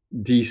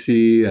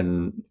DC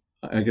and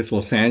I guess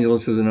Los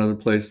Angeles is another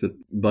place that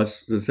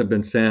buses have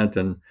been sent,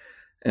 and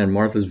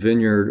Martha's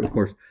Vineyard, of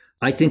course.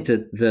 I think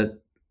that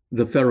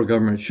the federal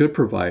government should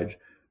provide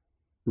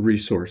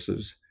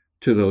resources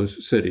to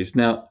those cities.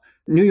 Now,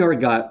 New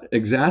York got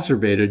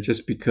exacerbated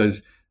just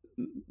because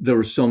there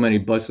were so many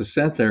buses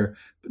sent there.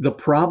 The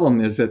problem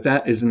is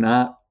that is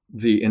not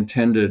the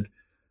intended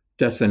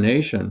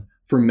destination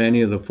for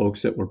many of the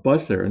folks that were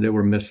bused there, and they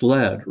were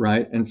misled,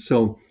 right? And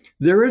so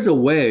there is a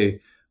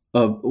way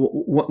of,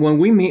 when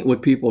we meet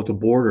with people at the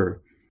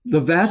border,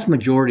 the vast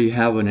majority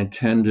have an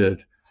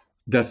intended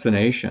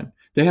destination.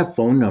 They have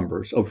phone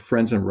numbers of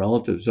friends and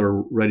relatives that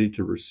are ready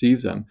to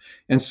receive them.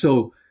 And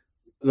so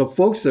the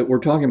folks that we're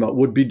talking about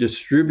would be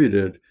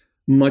distributed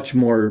much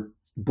more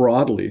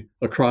broadly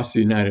across the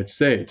United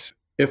States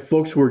if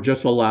folks were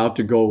just allowed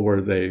to go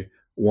where they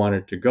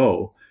wanted to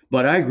go.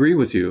 But I agree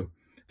with you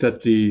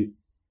that the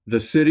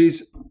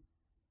cities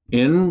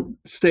in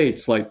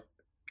states like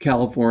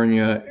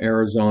California,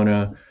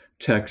 Arizona,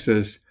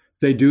 Texas,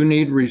 they do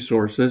need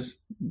resources.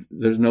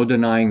 There's no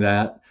denying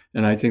that.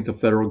 And I think the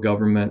federal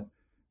government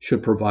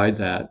should provide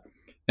that.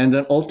 And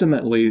then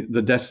ultimately,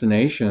 the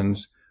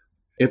destinations,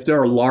 if there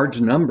are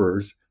large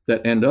numbers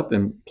that end up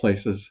in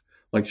places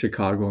like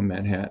Chicago and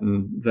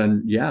Manhattan,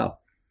 then yeah,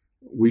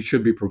 we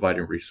should be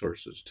providing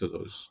resources to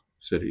those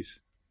cities.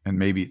 And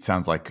maybe it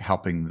sounds like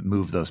helping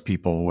move those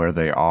people where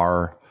they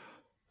are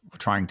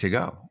trying to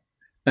go.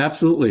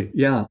 Absolutely.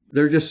 Yeah.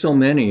 There are just so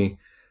many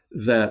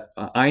that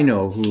I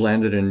know who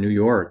landed in New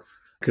York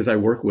because I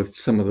work with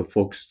some of the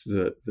folks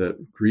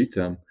that greet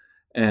them.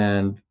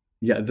 And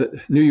yeah,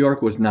 New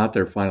York was not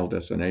their final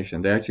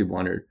destination. They actually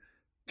wanted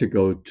to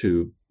go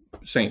to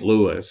St.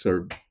 Louis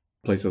or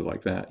places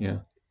like that. Yeah.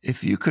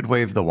 If you could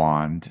wave the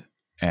wand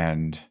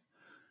and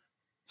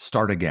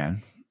start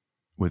again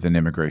with an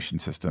immigration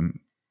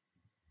system,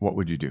 what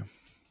would you do?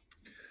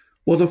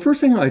 Well, the first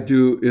thing I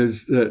do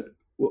is that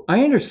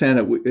I understand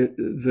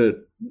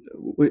that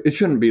it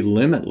shouldn't be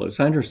limitless.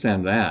 I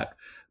understand that.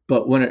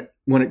 But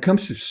when it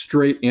comes to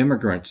straight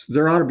immigrants,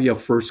 there ought to be a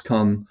first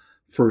come,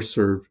 first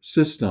served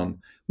system.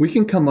 We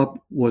can come up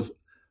with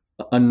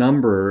a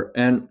number.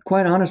 And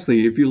quite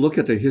honestly, if you look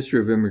at the history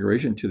of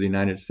immigration to the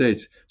United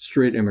States,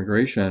 straight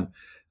immigration,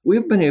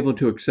 we've been able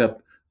to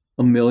accept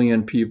 1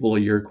 million people a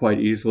year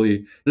quite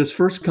easily. This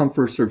first come,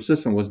 first served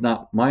system was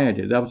not my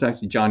idea. That was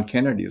actually John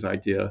Kennedy's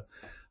idea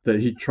that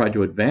he tried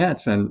to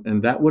advance.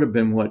 And that would have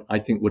been what I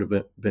think would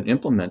have been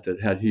implemented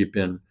had he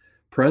been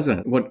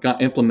president. What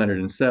got implemented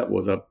instead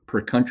was a per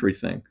country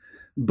thing.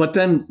 But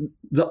then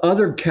the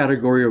other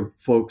category of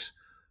folks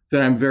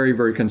that I'm very,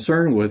 very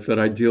concerned with that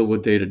I deal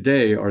with day to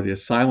day are the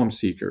asylum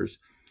seekers.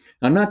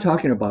 I'm not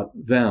talking about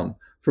them.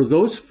 For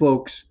those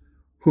folks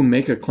who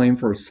make a claim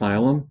for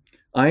asylum,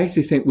 I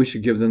actually think we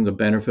should give them the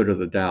benefit of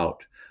the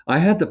doubt. I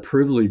had the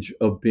privilege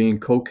of being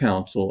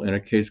co-counsel in a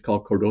case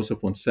called Cardoso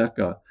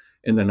Fonseca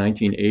in the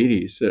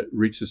 1980s that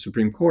reached the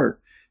Supreme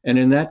Court. And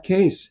in that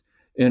case,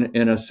 in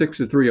a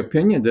 6-3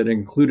 opinion that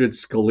included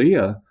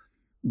Scalia,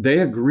 they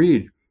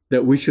agreed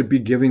that we should be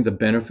giving the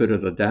benefit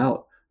of the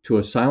doubt to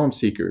asylum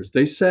seekers.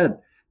 They said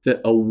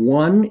that a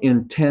 1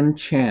 in 10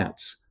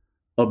 chance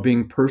of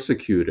being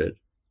persecuted,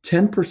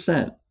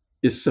 10%,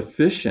 is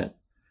sufficient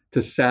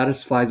to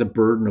satisfy the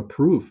burden of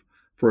proof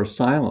for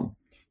asylum.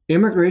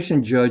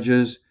 Immigration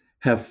judges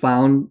have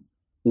found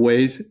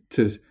ways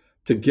to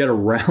get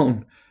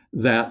around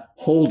that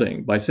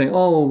holding by saying,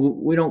 oh,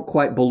 we don't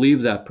quite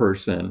believe that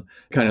person,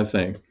 kind of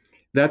thing.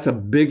 That's a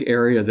big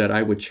area that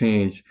I would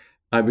change.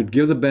 I would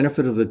give the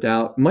benefit of the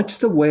doubt, much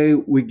the way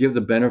we give the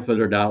benefit of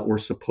the doubt we're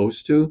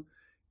supposed to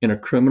in a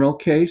criminal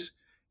case.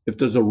 If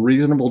there's a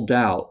reasonable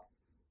doubt,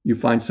 you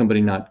find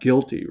somebody not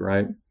guilty,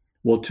 right?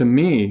 Well, to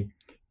me,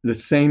 the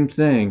same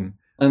thing,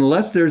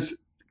 unless there's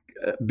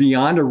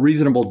beyond a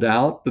reasonable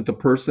doubt that the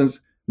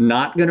person's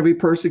not going to be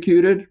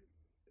persecuted,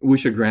 we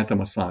should grant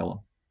them asylum.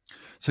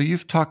 So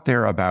you've talked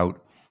there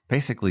about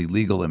basically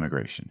legal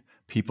immigration,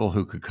 people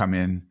who could come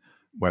in,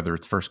 whether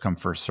it's first come,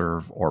 first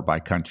serve, or by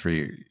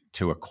country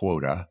to a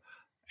quota,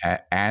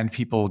 and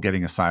people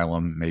getting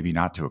asylum, maybe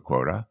not to a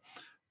quota.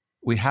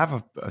 We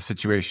have a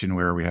situation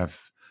where we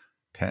have,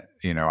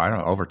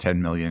 over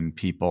 10 million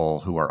people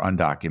who are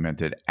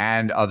undocumented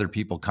and other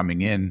people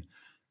coming in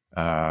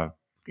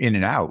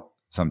and out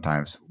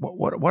sometimes.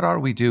 What are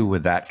we do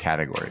with that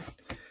category?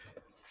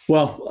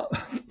 Well,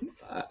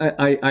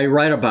 I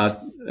write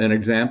about an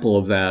example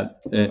of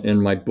that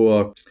in my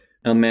book.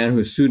 A man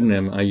whose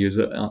pseudonym I use,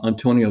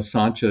 Antonio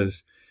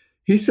Sanchez.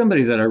 He's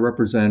somebody that I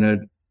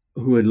represented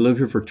who had lived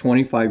here for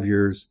 25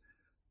 years,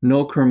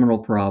 no criminal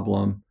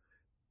problem,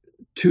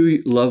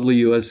 2 lovely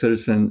U.S.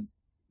 citizen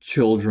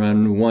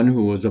children, one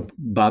who was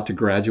about to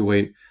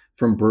graduate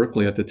from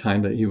Berkeley at the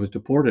time that he was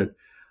deported.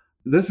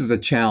 This is a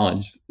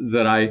challenge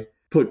that I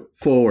put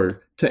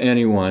forward to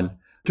anyone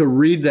to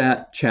read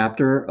that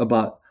chapter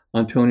about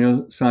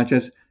Antonio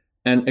Sanchez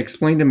and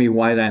explain to me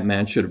why that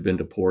man should have been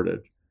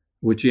deported,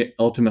 which he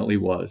ultimately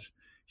was.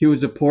 He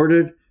was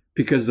deported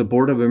because the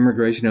Board of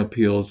Immigration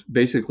Appeals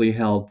basically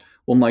held,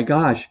 well, my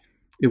gosh,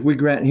 if we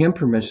grant him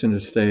permission to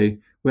stay,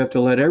 we have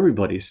to let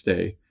everybody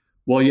stay.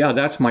 Well, yeah,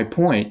 that's my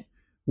point.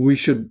 We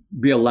should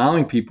be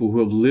allowing people who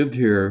have lived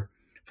here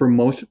for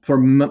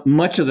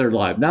much of their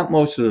life, not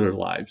most of their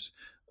lives,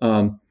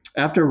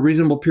 after a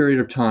reasonable period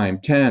of time,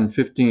 10,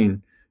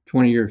 15,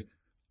 20 years,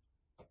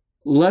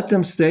 let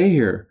them stay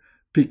here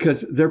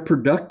because they're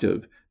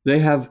productive. They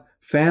have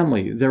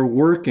family, they're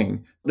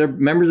working, they're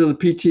members of the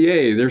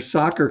PTA, they're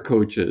soccer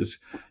coaches,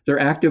 they're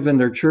active in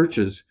their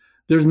churches.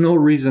 There's no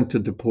reason to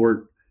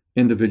deport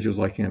individuals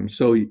like him.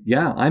 So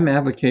yeah, I'm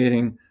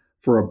advocating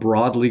for a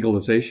broad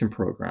legalization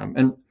program.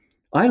 And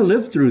I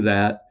lived through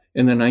that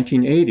in the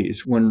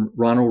 1980s when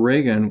Ronald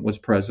Reagan was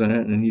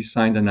president and he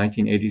signed the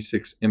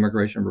 1986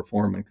 Immigration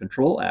Reform and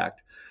Control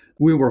Act.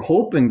 We were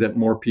hoping that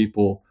more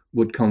people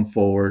would come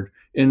forward.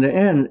 In the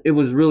end, it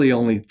was really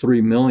only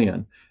 3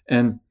 million.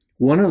 And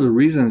one of the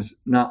reasons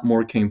not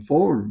more came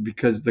forward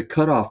because the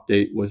cutoff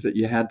date was that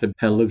you had to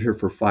have lived here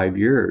for 5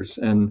 years,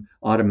 and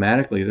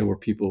automatically there were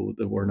people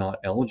that were not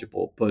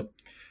eligible. But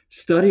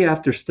study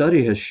after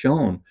study has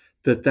shown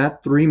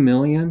that 3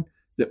 million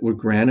that were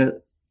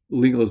granted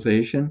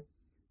legalization,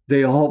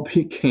 they all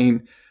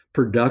became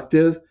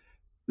productive.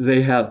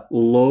 They have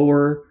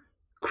lower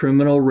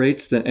criminal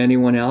rates than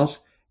anyone else,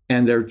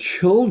 and their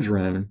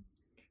children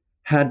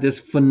had this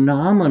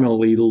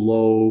phenomenally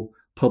low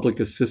public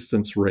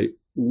assistance rate,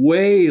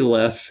 way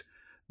less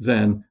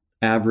than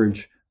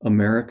average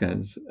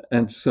Americans.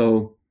 And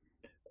so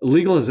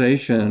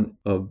legalization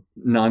of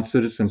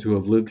non-citizens who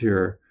have lived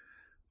here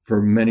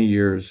for many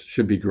years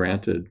should be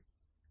granted.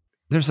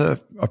 There's a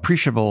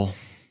appreciable,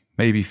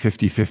 maybe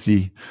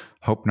 50-50,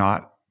 hope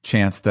not,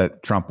 chance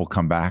that Trump will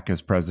come back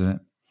as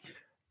president.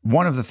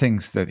 One of the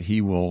things that he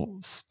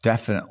will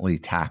definitely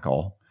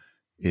tackle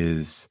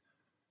is,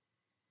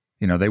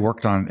 they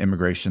worked on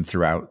immigration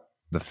throughout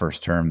the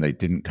first term. They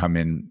didn't come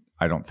in,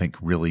 I don't think,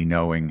 really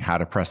knowing how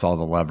to press all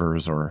the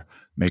levers or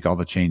make all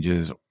the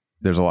changes.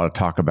 There's a lot of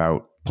talk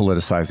about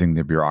politicizing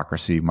the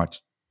bureaucracy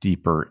much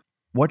deeper.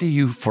 What do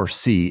you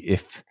foresee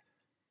if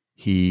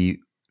he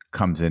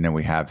comes in and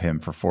we have him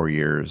for 4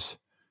 years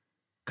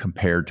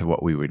compared to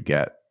what we would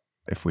get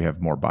if we have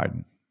more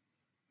Biden?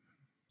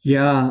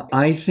 Yeah,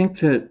 I think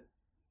that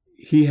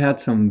he had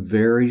some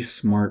very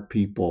smart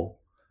people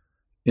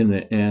in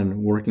the end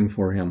working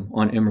for him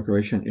on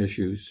immigration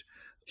issues.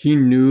 He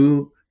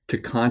knew to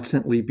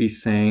constantly be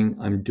saying,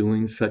 I'm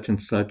doing such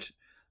and such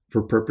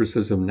for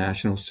purposes of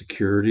national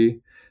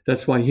security.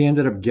 That's why he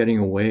ended up getting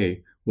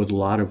away with a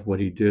lot of what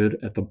he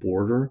did at the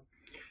border.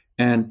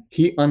 And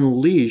he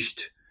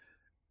unleashed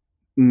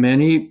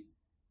many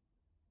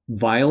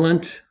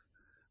violent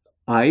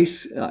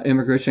ICE,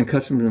 Immigration and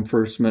Customs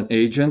Enforcement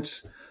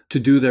agents, to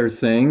do their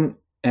thing,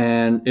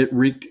 and it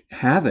wreaked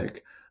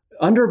havoc.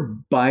 Under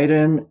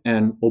Biden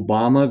and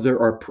Obama, there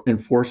are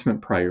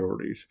enforcement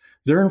priorities.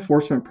 Their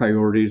enforcement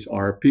priorities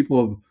are people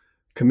who have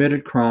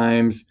committed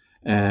crimes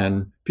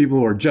and people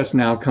who are just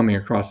now coming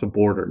across the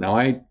border. Now,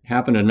 I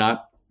happen to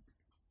not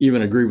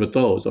even agree with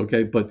those,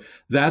 okay? But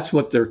that's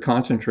what they're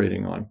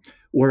concentrating on.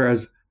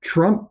 Whereas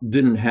Trump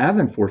didn't have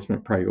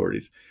enforcement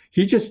priorities.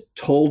 He just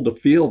told the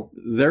field,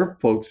 their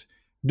folks,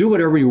 do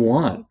whatever you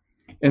want.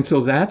 And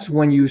so that's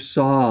when you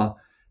saw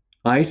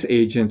ICE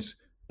agents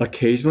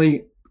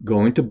occasionally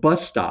going to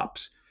bus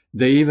stops.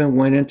 They even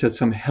went into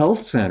some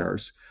health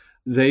centers.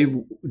 They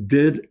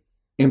did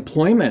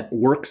employment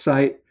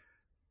worksite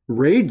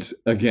raids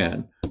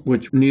again,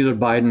 which neither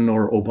Biden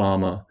nor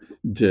Obama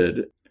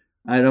did.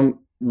 I don't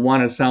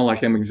want to sound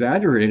like I'm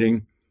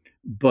exaggerating,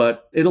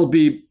 but it'll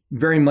be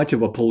very much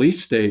of a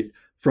police state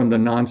from the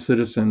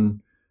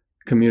non-citizen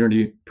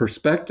community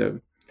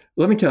perspective.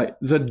 Let me tell you,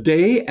 the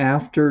day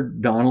after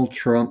Donald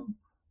Trump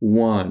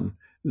won,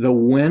 the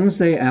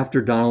Wednesday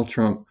after Donald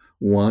Trump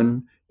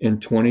one in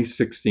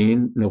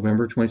 2016,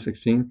 November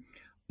 2016.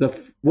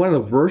 One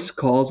of the first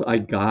calls I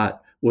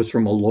got was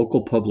from a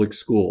local public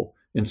school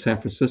in San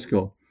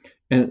Francisco.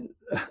 And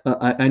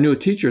I knew a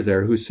teacher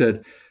there who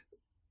said,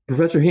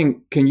 Professor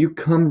Hing, can you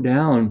come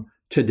down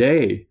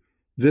today,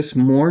 this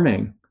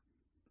morning,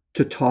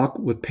 to talk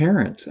with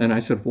parents? And I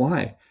said,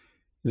 why?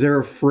 They're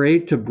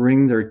afraid to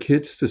bring their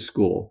kids to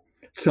school.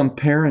 Some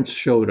parents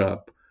showed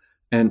up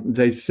and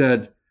they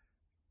said,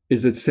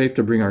 is it safe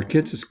to bring our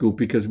kids to school?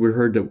 Because we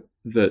heard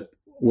that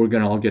we're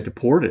going to all get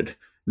deported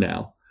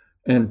now.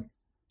 And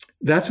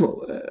that's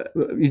what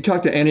you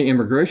talk to any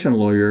immigration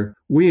lawyer.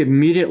 We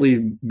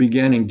immediately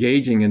began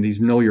engaging in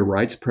these Know Your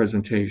Rights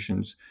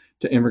presentations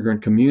to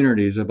immigrant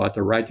communities about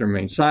the right to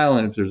remain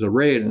silent if there's a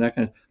raid and that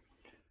kind of.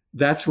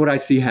 That's what I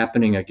see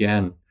happening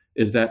again,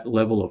 is that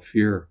level of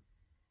fear.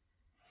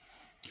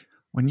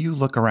 When you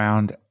look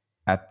around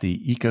at the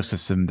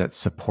ecosystem that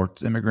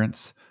supports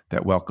immigrants,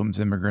 that welcomes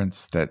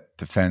immigrants, that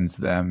defends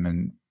them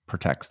and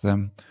protects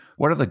them,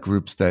 what are the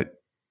groups that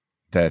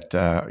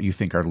you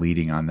think are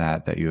leading on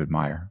that you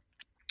admire?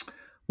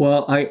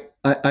 Well,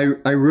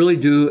 I really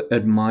do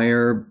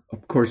admire,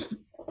 of course,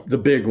 the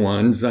big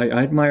ones. I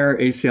admire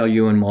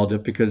ACLU and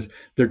MALDIP because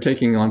they're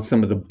taking on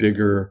some of the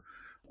bigger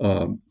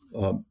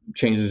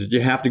changes.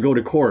 You have to go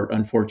to court,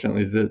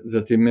 unfortunately,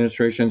 that the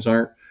administrations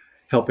aren't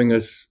helping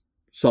us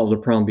solve the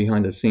problem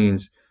behind the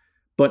scenes.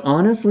 But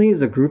honestly,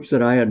 the groups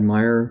that I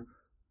admire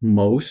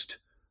most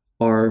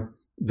are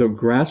the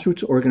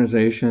grassroots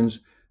organizations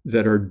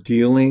that are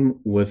dealing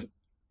with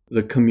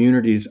the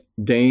communities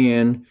day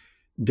in,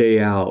 day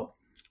out,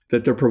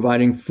 that they're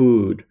providing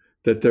food,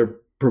 that they're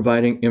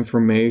providing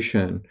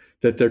information,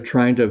 that they're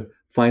trying to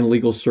find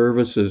legal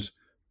services,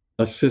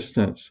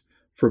 assistance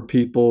for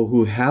people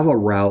who have a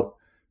route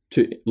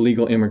to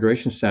legal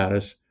immigration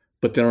status,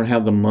 but they don't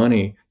have the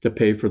money to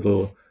pay for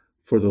the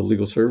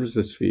legal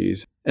services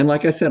fees. And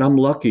like I said, I'm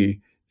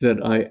lucky that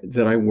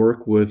I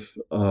work with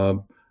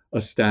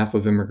a staff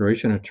of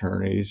immigration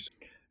attorneys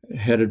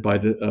headed by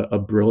a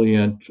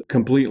brilliant,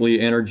 completely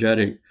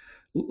energetic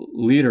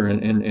leader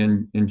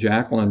in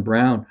Jacqueline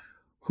Brown,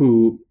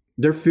 who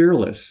they're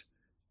fearless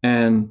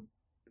and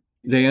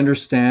they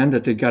understand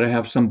that they got to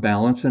have some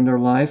balance in their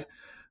life,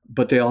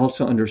 but they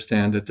also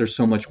understand that there's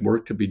so much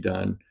work to be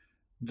done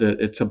that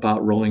it's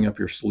about rolling up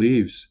your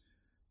sleeves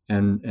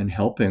and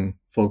helping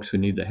folks who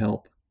need the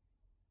help.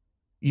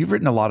 You've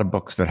written a lot of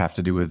books that have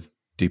to do with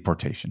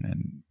deportation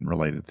and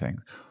related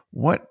things.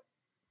 What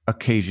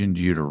occasioned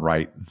you to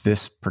write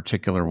this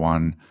particular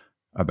one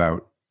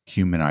about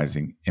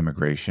humanizing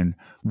immigration?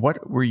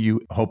 What were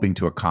you hoping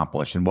to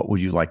accomplish, and what would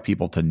you like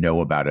people to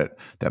know about it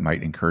that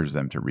might encourage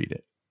them to read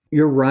it?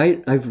 You're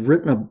right. I've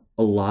written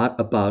a lot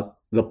about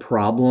the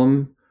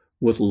problem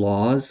with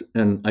laws,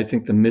 and I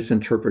think the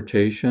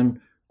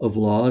misinterpretation of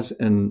laws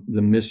and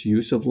the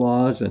misuse of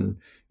laws, and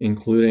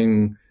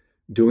including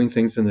doing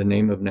things in the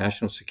name of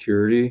national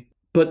security.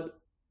 But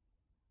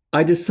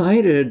I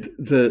decided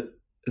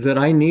that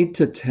I need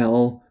to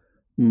tell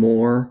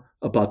more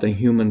about the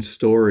human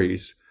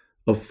stories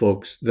of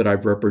folks that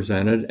I've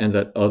represented and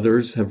that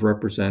others have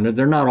represented.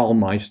 They're not all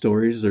my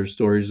stories. They're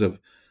stories of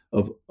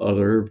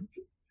other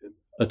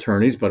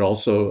attorneys, but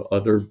also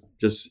other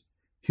just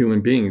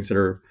human beings that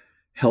are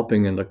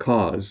helping in the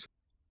cause.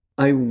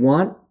 I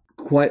want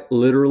quite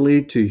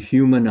literally to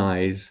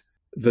humanize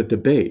the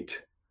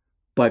debate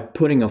by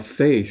putting a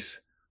face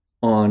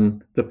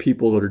on the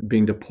people that are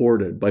being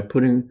deported, by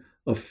putting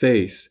a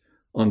face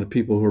on the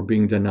people who are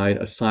being denied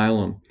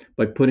asylum,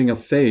 by putting a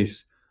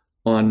face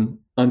on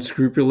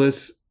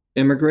unscrupulous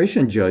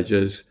immigration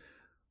judges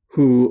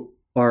who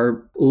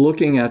are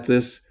looking at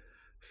this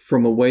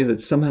from a way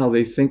that somehow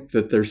they think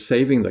that they're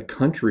saving the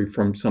country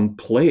from some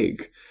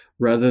plague,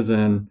 rather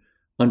than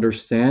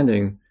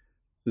understanding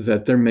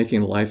that they're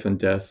making life and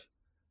death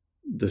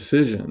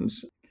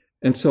decisions.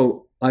 And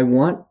so I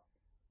want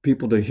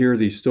people to hear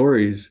these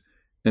stories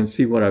and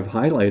see what I've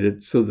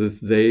highlighted so that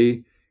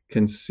they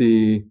can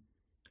see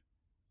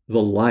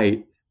the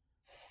light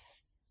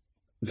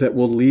that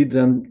will lead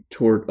them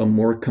toward a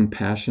more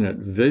compassionate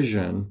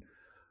vision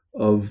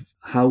of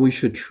how we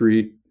should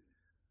treat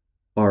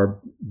our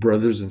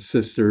brothers and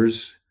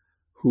sisters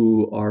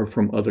who are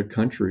from other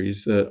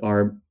countries that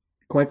are,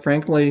 quite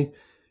frankly,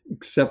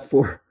 except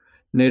for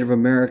Native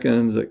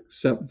Americans,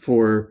 except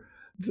for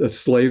the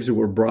slaves who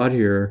were brought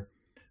here,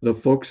 the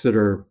folks that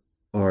are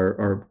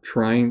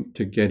trying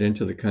to get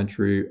into the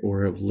country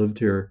or have lived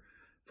here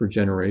for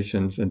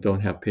generations and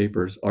don't have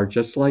papers are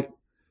just like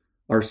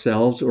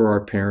ourselves or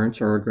our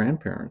parents or our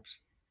grandparents.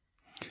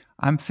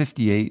 I'm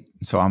 58,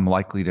 so I'm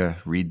likely to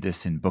read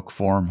this in book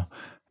form.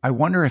 I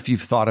wonder if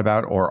you've thought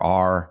about or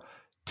are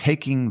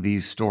taking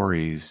these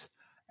stories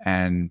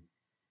and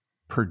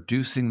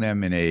producing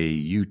them in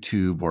a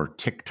YouTube or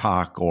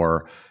TikTok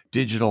or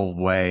digital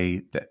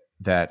way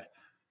that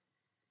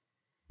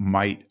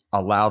might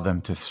allow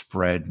them to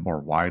spread more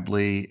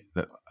widely,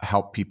 that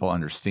help people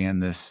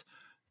understand this,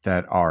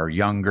 that are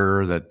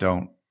younger, that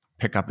don't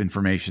pick up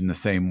information the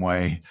same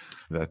way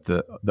that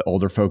the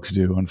older folks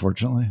do,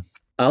 unfortunately?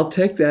 I'll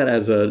take that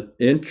as an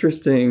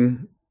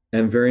interesting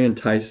and very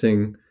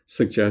enticing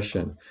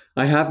suggestion.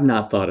 I have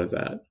not thought of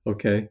that.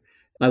 Okay.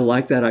 I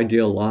like that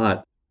idea a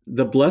lot.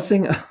 The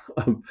blessing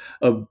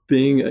of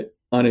being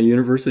on a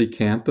university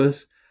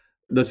campus,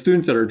 the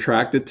students that are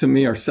attracted to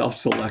me are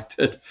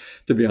self-selected,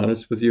 to be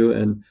honest with you.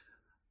 And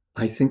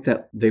I think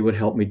that they would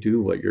help me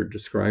do what you're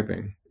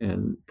describing,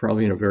 and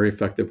probably in a very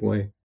effective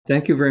way.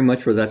 Thank you very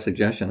much for that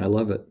suggestion. I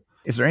love it.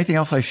 Is there anything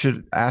else I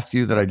should ask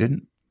you that I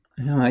didn't?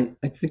 No, I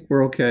think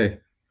we're okay.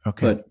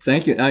 Okay. But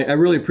thank you. I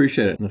really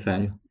appreciate it,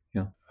 Nathaniel.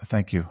 Yeah.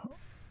 Thank you.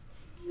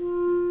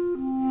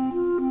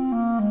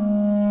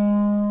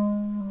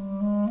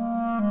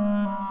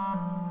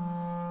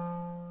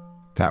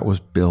 That was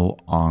Bill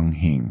Ong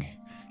Hing.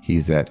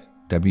 He's at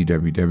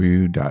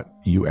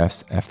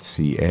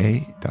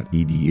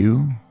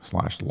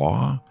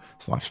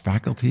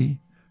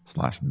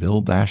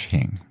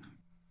www.usfca.edu/law/faculty/Bill-Hing.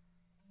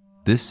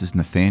 This is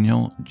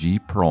Nathaniel G.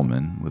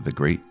 Perlman with the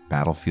Great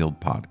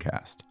Battlefield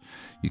Podcast.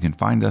 You can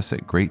find us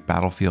at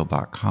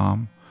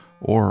greatbattlefield.com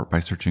or by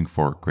searching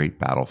for Great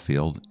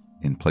Battlefield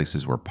in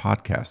places where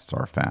podcasts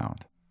are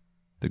found.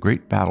 The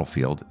Great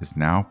Battlefield is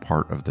now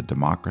part of the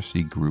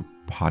Democracy Group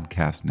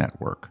Podcast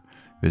Network.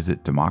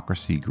 Visit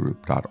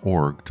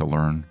democracygroup.org to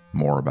learn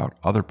more about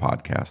other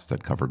podcasts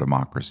that cover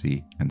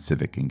democracy and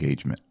civic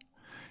engagement.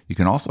 You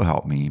can also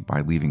help me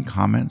by leaving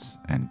comments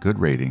and good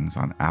ratings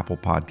on Apple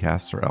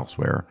Podcasts or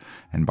elsewhere,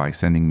 and by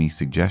sending me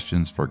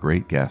suggestions for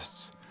great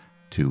guests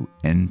to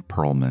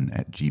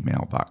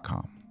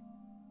nperlman@gmail.com.